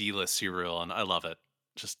D-list serial, and I love it.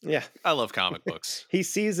 Yeah. I love comic books. He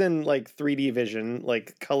sees in like 3D vision,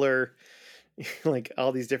 like color, like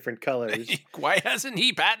all these different colors. Why hasn't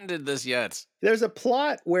he patented this yet? There's a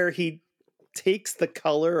plot where he takes the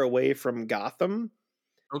color away from Gotham,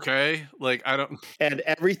 Okay, like I don't. and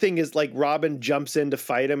everything is like Robin jumps in to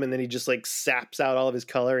fight him, and then he just like saps out all of his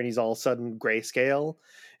color, and he's all of a sudden grayscale,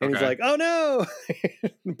 and he's Okay. like, "Oh no!"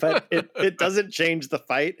 But it doesn't change the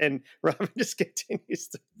fight, and Robin just continues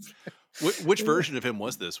to Which version of him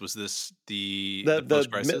was this? Was this the the post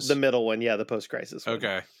the crisis? middle one, yeah, the post crisis one.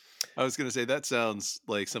 Okay. I was gonna say that sounds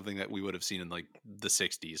like something that we would have seen in like the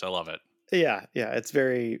 '60s. I love it. Yeah, yeah, it's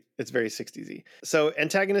very 60s-y. So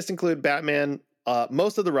antagonists include Batman,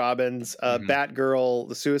 most of the Robins, Hmm. Batgirl,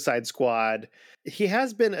 the Suicide Squad. He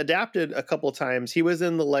has been adapted a couple times. He was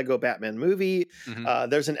in the Lego Batman movie. Hmm.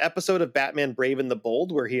 There's an episode of Batman Brave and the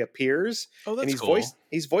Bold where he appears, Oh, and that's he's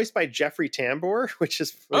cool. voiced by Jeffrey Tambor, which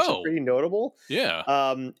is Oh, pretty notable. yeah.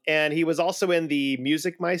 And he was also in the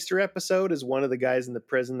Music Meister episode as one of the guys in the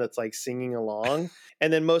prison that's like singing along.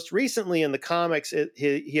 And then most recently in the comics,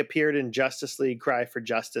 he appeared in Justice League Cry for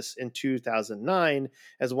Justice in 2009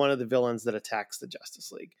 as one of the villains that attacks the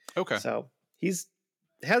Justice League. Okay. So he's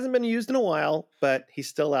hasn't been used in a while, but he's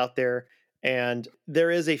still out there. And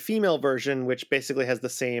there is a female version which basically has the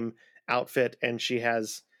same outfit, and she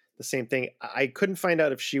has the same thing. I couldn't find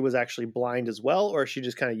out if she was actually blind as well, or she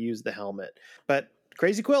just kind of used the helmet. But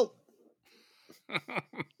Crazy Quilt,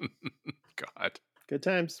 God. good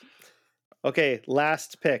times. Okay,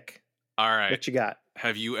 last pick. All right. What you got?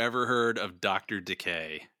 Have you ever heard of Dr.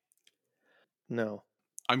 Decay? No.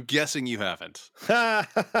 I'm guessing you haven't.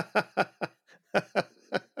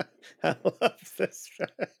 I love this.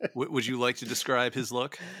 Would you like to describe his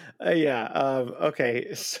look? Yeah.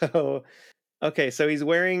 Okay. So he's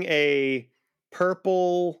wearing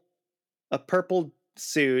purple a purple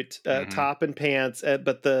suit, Hmm. top and pants,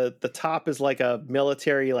 but the top is like a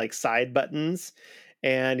military like side buttons,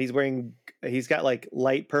 and he's got like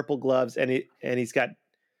light purple gloves, and he's got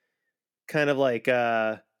kind of like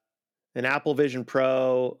an Apple Vision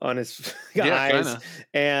Pro on his Yeah, kind eyes, of.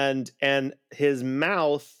 and his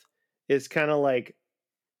mouth is kind of like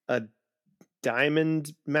a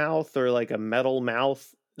diamond mouth or like a metal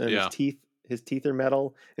mouth, and Yeah. his teeth are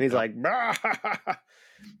metal, and he's Yep. like,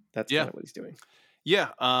 that's Yeah. kind of what he's doing. Yeah.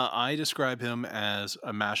 I describe him as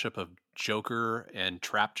a mashup of Joker and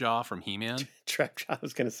Trapjaw from He-Man. Trap Jaw. I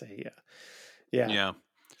was gonna say, yeah, Yeah.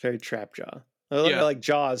 very Trap Jaw. Yeah. Like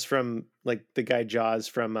Jaws from like the guy Jaws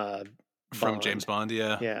from From James Bond. Bond,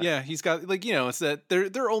 yeah. Yeah, Yeah, he's got like, it's that there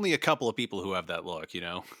are only a couple of people who have that look.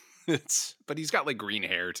 But he's got like green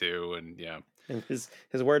hair too, and yeah. and his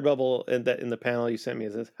word bubble in the panel you sent me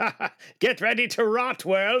is, "Get ready to rot,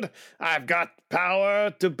 world! I've got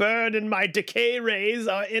power to burn, and my decay rays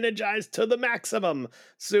are energized to the maximum.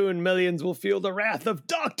 Soon, millions will feel the wrath of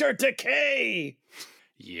Doctor Decay."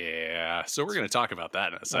 Yeah. So we're gonna talk about that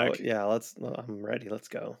in a Oh sec. yeah, I'm ready. Let's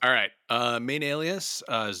go. All right. Main alias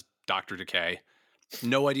is Dr. Decay.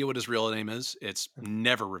 No idea what his real name is. It's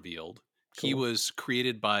never revealed. He Cool. was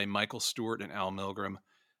created by Michael Stewart and Al Milgram,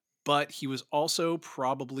 but he was also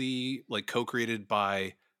probably like co-created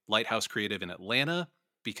by Lighthouse Creative in Atlanta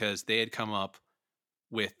because they had come up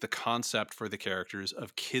with the concept for the characters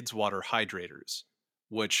of Kids Water Hydrators,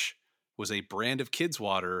 which was a brand of kids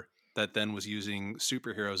water that then was using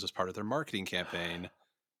superheroes as part of their marketing campaign.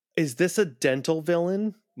 Is this a dental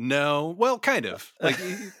villain? No, well, kind of. Like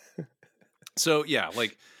so yeah,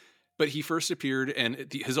 like but he first appeared and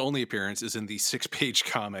his only appearance is in the 6-page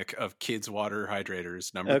comic of Kids Water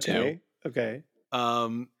Hydrators number 2. Okay.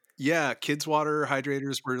 Yeah, Kids Water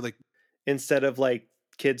Hydrators were like Instead of like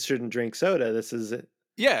kids shouldn't drink soda,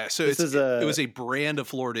 yeah, so this is it a was a brand of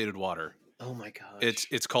fluoridated water. oh my gosh.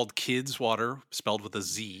 It's called Kids Water, spelled with a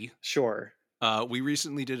Z. Sure. We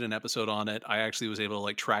recently did an episode on it. I actually was able to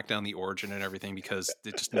like track down the origin and everything because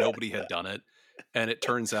nobody had done it. And it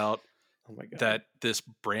turns out Oh my god. that this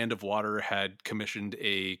brand of water had commissioned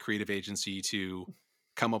a creative agency to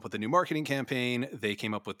come up with a new marketing campaign. They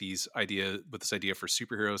came up with this idea for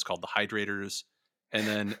superheroes called the Hydrators. And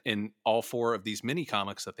then in all 4 of these mini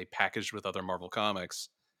comics that they packaged with other Marvel comics,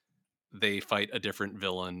 they fight a different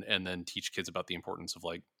villain and then teach kids about the importance of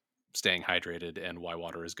like staying hydrated and why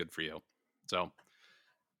water is good for you. So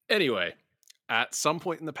anyway, at some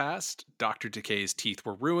point in the past, Dr. Decay's teeth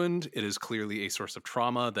were ruined. It is clearly a source of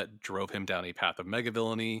trauma that drove him down a path of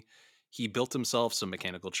megavillainy. He built himself some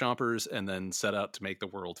mechanical chompers and then set out to make the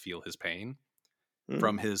world feel his pain.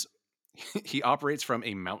 Mm. He operates from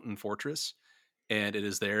a mountain fortress, and it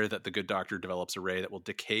is there that the good doctor develops a ray that will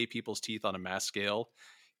decay people's teeth on a mass scale.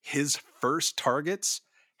 His first targets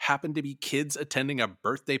happen to be kids attending a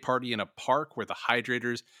birthday party in a park where the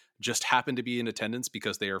Hydrators just happen to be in attendance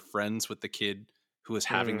because they are friends with the kid who is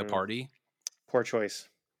having the party. Poor choice.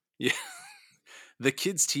 Yeah. The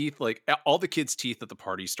kids' teeth, like all the kids' teeth at the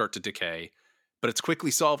party start to decay, but it's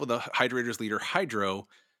quickly solved when the Hydrators leader Hydro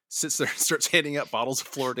sits there and starts handing out bottles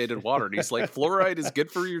of fluoridated water, and he's like, "Fluoride is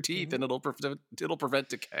good for your teeth, and it'll prevent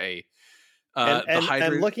decay."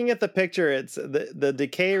 And looking at the picture, it's the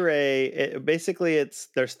decay ray.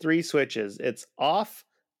 There's 3 switches. It's off,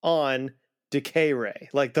 on, decay ray.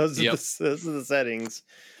 Like those are those are the settings.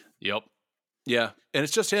 Yep. Yeah, and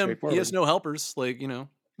it's just him. He has no helpers. Like, you know,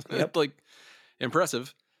 like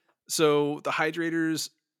impressive. So the Hydrators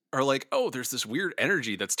are like, oh, there's this weird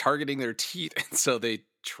energy that's targeting their teeth, and so they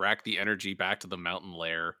track the energy back to the mountain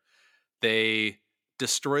lair. They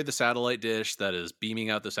destroy the satellite dish that is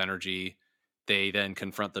beaming out this energy. They then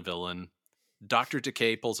confront the villain. Dr.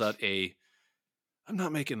 Decay pulls out I'm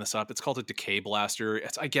not making this up, it's called a decay blaster.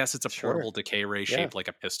 I guess it's a portable decay ray shaped like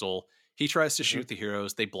a pistol. He tries to shoot the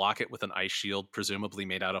heroes. They block it with an ice shield, presumably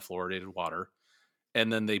made out of fluoridated water.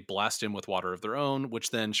 And then they blast him with water of their own,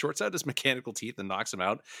 which then shorts out his mechanical teeth and knocks him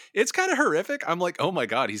out. It's kind of horrific. I'm like, oh my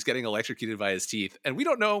God, he's getting electrocuted by his teeth. And we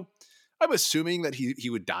don't know. I'm assuming that he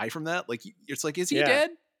would die from that. Like, it's like, is he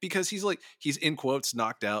dead? Because he's in quotes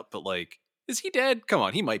knocked out, but like, is he dead? Come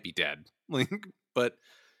on, he might be dead. Like, but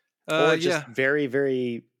or just very,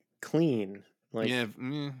 very clean. Like,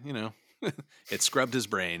 you know, it scrubbed his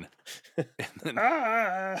brain. Then,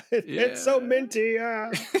 it's so minty.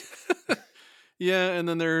 Yeah, and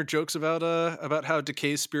then there are jokes about how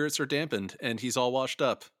Decay's spirits are dampened, and he's all washed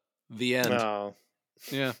up. The end. Oh,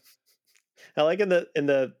 yeah. I like in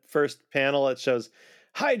the first panel it shows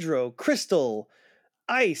Hydro, Crystal,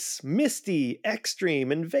 Ice, Misty,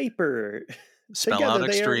 Extreme, and Vapor. Spell Together out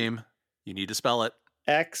Extreme. You need to spell it.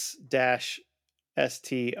 X-STREAM.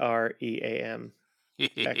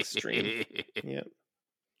 Extreme. Yep.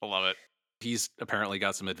 I love it. He's apparently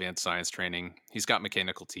got some advanced science training. He's got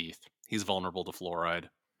mechanical teeth. He's vulnerable to fluoride.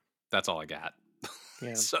 That's all I got.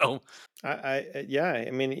 Yeah. So I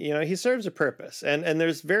mean, you know, he serves a purpose. And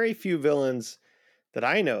there's very few villains that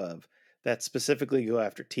I know of that specifically go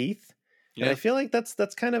after teeth. Yeah. And I feel like that's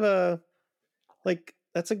kind of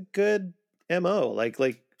that's a good MO. Like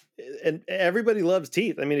and everybody loves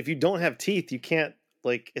teeth. I mean, if you don't have teeth, you can't,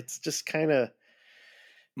 like, it's just kind of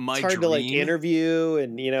hard to like interview,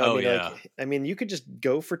 and you know, I mean, you could just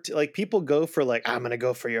go for like people go for like, I'm gonna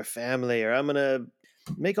go for your family, or I'm gonna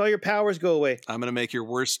make all your powers go away. I'm gonna make your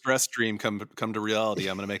worst stress dream come to reality.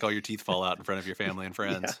 I'm gonna make all your teeth fall out in front of your family and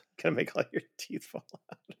friends. Gonna make all your teeth fall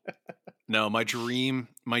out. No, my dream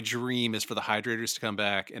is for the Hydrators to come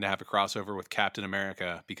back and have a crossover with Captain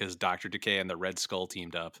America, because Dr. Decay and the Red Skull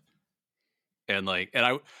teamed up. And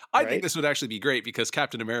I think this would actually be great, because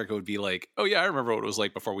Captain America would be like, oh yeah, I remember what it was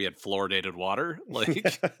like before we had fluoridated water.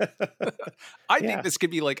 Like, I think this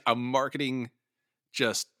could be like a marketing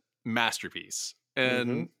just masterpiece.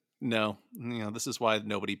 And no, you know, this is why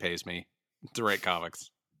nobody pays me to write comics.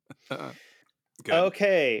 Good.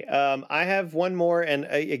 Okay, I have one more, and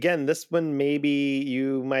again, this one maybe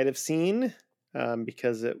you might have seen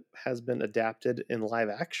because it has been adapted in live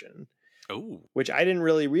action. Oh, which I didn't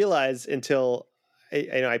really realize until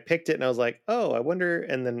I picked it, and I was like, oh, I wonder.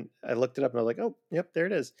 And then I looked it up, and I was like, oh, yep, there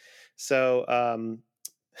it is. So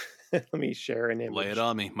let me share an image. Lay it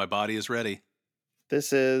on me. My body is ready.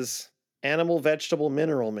 This is Animal Vegetable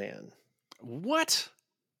Mineral Man. What?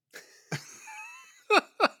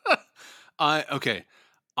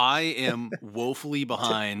 I am woefully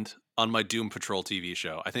behind on my Doom Patrol TV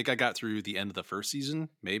show. I think I got through the end of the first season,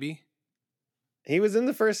 maybe. He was in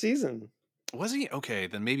the first season. Was he? Okay,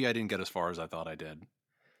 then maybe I didn't get as far as I thought I did.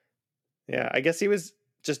 Yeah, I guess he was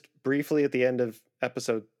just briefly at the end of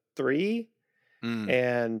episode 3.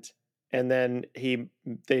 And then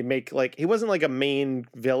they make, like, he wasn't like a main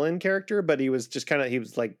villain character, but he was just he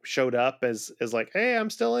was like showed up as like, hey, I'm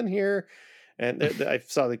still in here. And I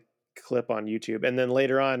saw the clip on YouTube, and then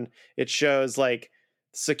later on it shows like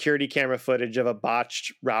security camera footage of a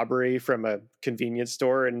botched robbery from a convenience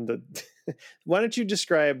store, and why don't you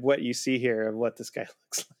describe what you see here of what this guy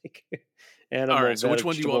looks like? All right, so which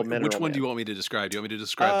one do you want me to describe? Do you want me to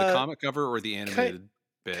describe the comic cover or the animated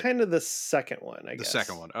bit? Kind of the second one, I guess. The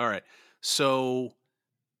second one. All right. So,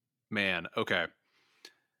 man, okay.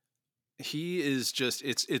 He is just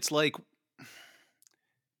it's like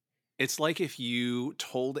if you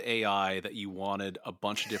told AI that you wanted a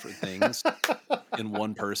bunch of different things in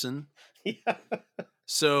one person. Yeah.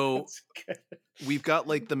 So we've got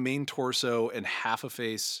like the main torso and half a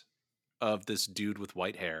face of this dude with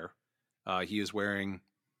white hair. He is wearing,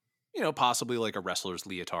 you know, possibly like a wrestler's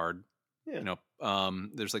leotard. Yeah. You know,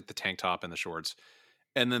 there's like the tank top and the shorts.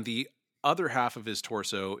 And then the other half of his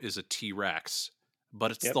torso is a T-Rex,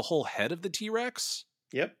 but it's the whole head of the T-Rex.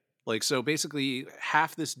 Yep. Like, so basically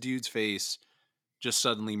half this dude's face just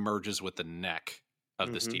suddenly merges with the neck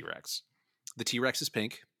of this Mm-hmm. T-Rex. The T-Rex is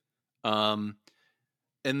pink. And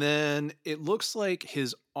then it looks like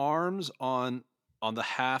his arms on the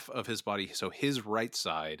half of his body, so his right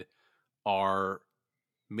side, are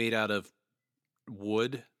made out of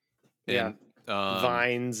wood Yeah. and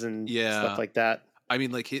Vines and stuff yeah. like that. I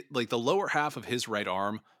mean, like the lower half of his right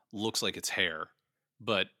arm looks like it's hair,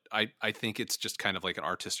 but I think it's just kind of like an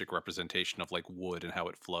artistic representation of like wood and how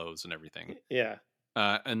it flows and everything. Yeah.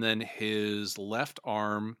 And then his left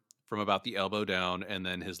arm from about the elbow down, and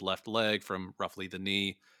then his left leg from roughly the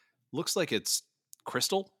knee looks like it's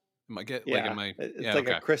crystal. Yeah. It's Yeah, like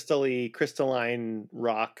a okay. crystalline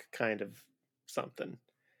rock kind of something.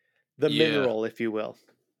 The Yeah. mineral, if you will.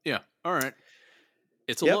 Yeah. All right.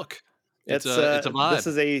 It's a Yep. look. It's a This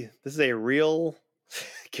vibe. is a real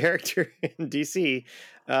character in DC.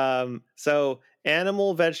 So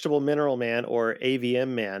Animal Vegetable Mineral Man, or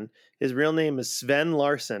AVM Man, his real name is Sven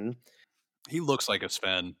Larsson. He looks like a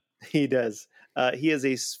Sven. He does. He is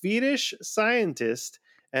a Swedish scientist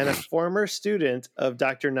and a former student of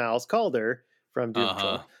Dr. Niles Calder from Doom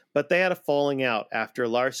Patrol. But they had a falling out after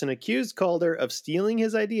Larson accused Calder of stealing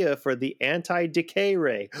his idea for the anti-decay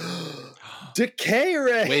ray. Decay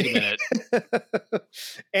ray! Wait a minute.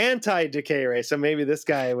 Anti-decay ray. So maybe this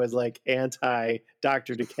guy was like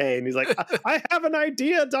anti-Dr. Decay. And he's like, I have an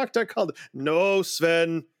idea, Dr. Calder. No,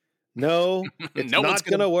 Sven. No, it's not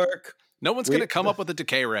going to work. No one's going to come up with a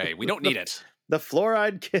decay ray. We don't need it. The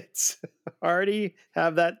fluoride kits already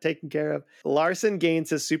have that taken care of. Larson gains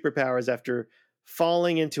his superpowers after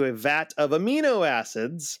falling into a vat of amino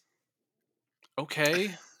acids.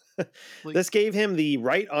 Okay. This gave him the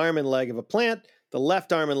right arm and leg of a plant, the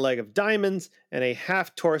left arm and leg of diamonds, and a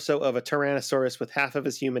half torso of a Tyrannosaurus with half of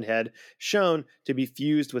his human head shown to be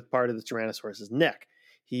fused with part of the Tyrannosaurus's neck.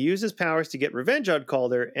 He uses powers to get revenge on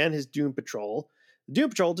Calder and his Doom Patrol. The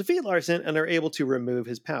Doom Patrol defeat Larson and are able to remove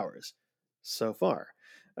his powers. So far.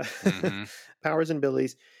 Mm-hmm. Powers and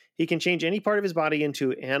abilities. He can change any part of his body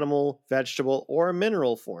into animal, vegetable, or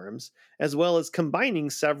mineral forms, as well as combining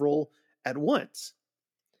several at once.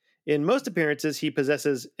 In most appearances, he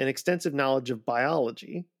possesses an extensive knowledge of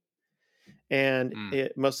biology, and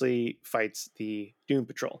it mostly fights the Doom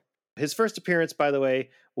Patrol. His first appearance, by the way,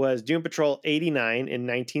 was Doom Patrol 89 in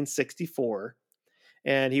 1964,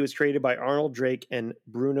 and he was created by Arnold Drake and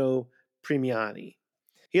Bruno Premiani.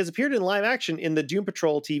 He has appeared in live action in the Doom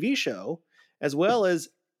Patrol TV show, as well as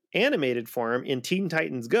animated form in Teen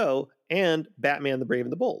Titans Go and Batman the Brave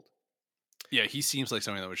and the Bold. Yeah, he seems like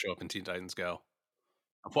something that would show up in Teen Titans Go.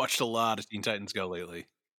 I've watched a lot of Teen Titans Go lately.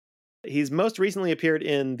 He's most recently appeared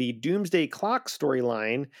in the Doomsday Clock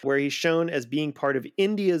storyline, where he's shown as being part of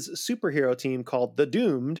India's superhero team called The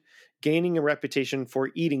Doomed, gaining a reputation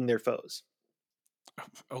for eating their foes.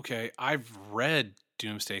 Okay, I've read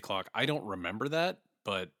Doomsday Clock. I don't remember that,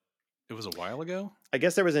 but it was a while ago. I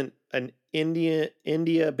guess there was an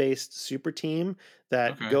India-based super team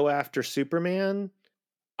that go after Superman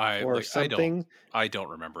something. I don't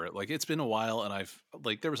remember it. Like, it's been a while, and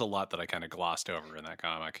there was a lot that I kind of glossed over in that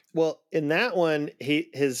comic. Well, in that one,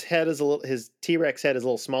 his head is his T-Rex head is a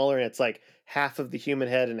little smaller, and it's like half of the human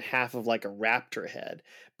head and half of like a raptor head.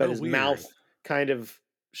 But his mouth kind of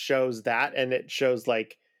shows that, and it shows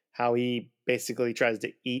like how he basically tries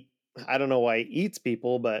to eat. I don't know why he eats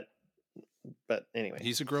people, but anyway,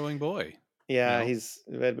 he's a growing boy. Yeah,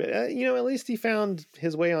 at least he found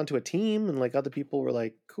his way onto a team, and like other people were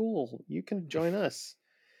like, "Cool, you can join us."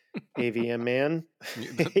 AVM Man.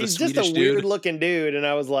 He's just a weird looking dude, and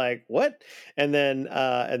I was like, "What?" And then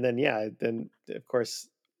of course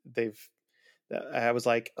I was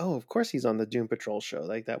like, "Oh, of course he's on the Doom Patrol show.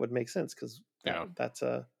 Like that would make sense because that's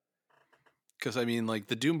a." Because I mean, like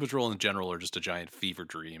the Doom Patrol in general are just a giant fever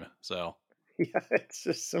dream. So yeah, it's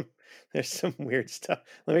just there's some weird stuff.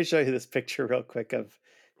 Let me show you this picture real quick of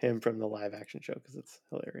him from the live action show because it's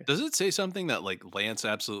hilarious. Does it say something that like Lance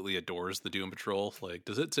absolutely adores the Doom Patrol? Like,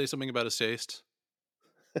 does it say something about his taste?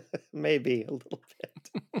 Maybe a little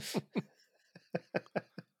bit.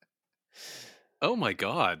 Oh my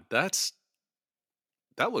god, that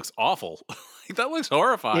looks awful. That looks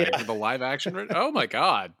horrifying for the live action. Oh my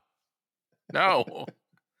god, no,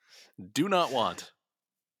 do not want.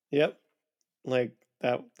 Yep, like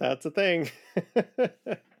that's a thing.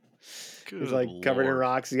 He's like covered in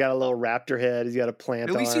rocks. He's got a little raptor head. He's got a plant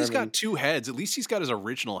arm. At least he's got two heads. At least he's got his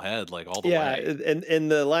original head, like all the way. Yeah, and in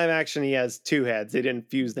the live action, he has two heads. They didn't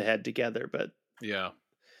fuse the head together, but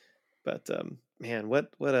man, what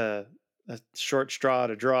a short straw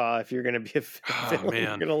to draw if you're going to be a villain.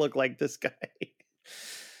 You're going to look like this guy.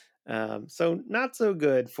 So not so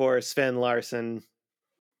good for Sven Larsson.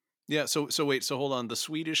 Yeah. So wait. So hold on. The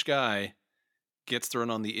Swedish guy gets thrown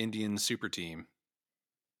on the Indian super team.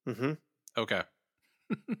 Mm-hmm. Okay.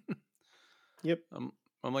 Yep.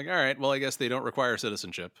 I'm like, all right. Well, I guess they don't require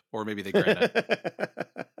citizenship, or maybe they grant it.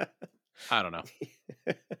 I don't know.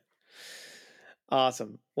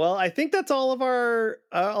 Awesome. Well, I think that's all of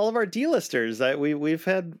our D-listers that we've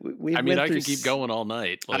had. I mean, I can keep going all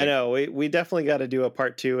night. I know we definitely got to do a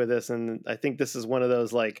part 2 of this, and I think this is one of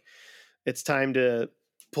those, like, it's time to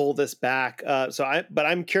pull this back. But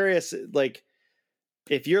I'm curious, like,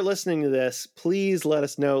 if you're listening to this, please let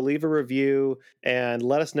us know. Leave a review and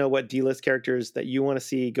let us know what D-list characters that you want to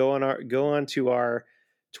see. Go on to our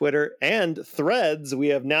Twitter and Threads. We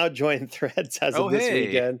have now joined Threads as of this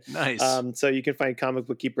weekend. Nice. So you can find Comic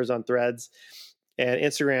Book Keepers on Threads and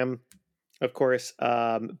Instagram, of course.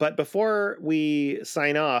 But before we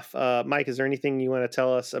sign off, Mike, is there anything you want to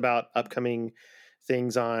tell us about upcoming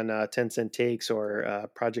things on 10 Cent Takes or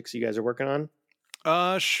projects you guys are working on?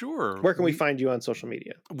 Sure. Where can we find you on social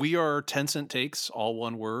media? We are 10 Cent Takes, all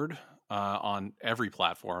one word, on every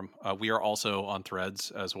platform. We are also on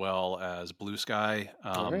Threads as well as Blue Sky,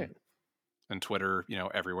 and Twitter,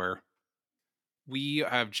 everywhere. We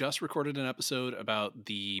have just recorded an episode about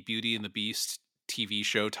the Beauty and the Beast TV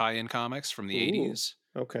show tie-in comics from the 80s.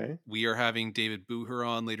 Okay. We are having David Booher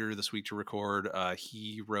on later this week to record.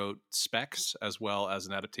 He wrote Specs as well as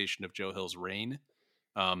an adaptation of Joe Hill's Reign.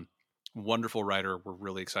 Wonderful writer. We're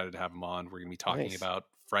really excited to have him on. We're going to be talking about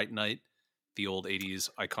Fright Night, the old 80s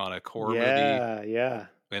iconic horror movie. Yeah.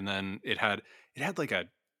 And then it had like I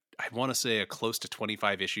want to say a close to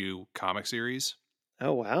 25 issue comic series.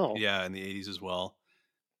 Oh, wow. Yeah, in the 80s as well.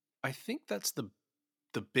 I think that's the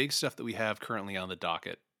big stuff that we have currently on the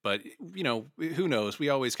docket. But, who knows? We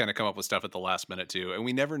always kind of come up with stuff at the last minute too. And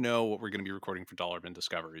we never know what we're going to be recording for Dollarman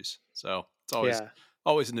Discoveries. So it's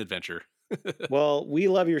always an adventure. Well, we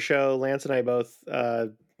love your show. Lance and I both,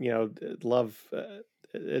 love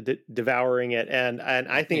devouring it, and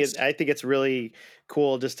I think it's really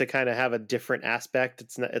cool just to kind of have a different aspect.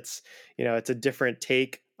 It's a different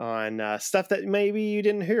take on stuff that maybe you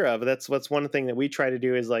didn't hear of. That's one thing that we try to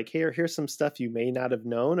do is like, here's some stuff you may not have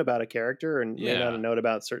known about a character and may not have known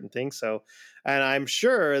about certain things. So, and I'm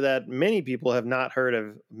sure that many people have not heard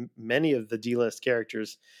of many of the D-list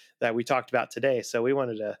characters that we talked about today. So we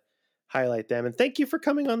wanted to highlight them, and thank you for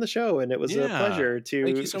coming on the show. And it was a pleasure to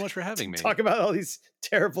thank you so much for having me talk about all these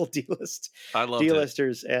terrible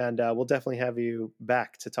D-listers. And we'll definitely have you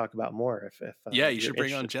back to talk about more. If you should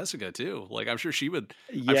bring on Jessica too. Like I'm sure she would.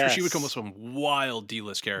 I'm sure she would come with some wild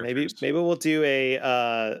D-list characters. Maybe we'll do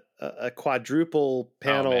a quadruple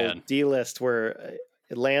panel D-list where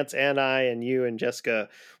Lance and I and you and Jessica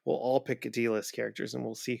will all pick a D-list characters, and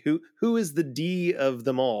we'll see who is the D of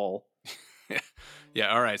them all.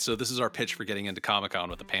 Yeah, all right. So this is our pitch for getting into Comic-Con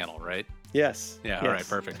with the panel, right? Yes. Yeah, all right,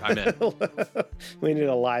 perfect. I'm in. We need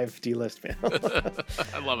a live D-list panel.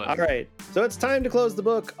 I love it. All right. So it's time to close the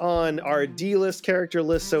book on our D-list character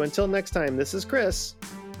list. So until next time, this is Chris.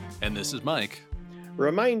 And this is Mike.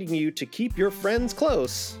 Reminding you to keep your friends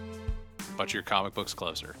close, but your comic books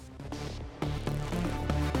closer.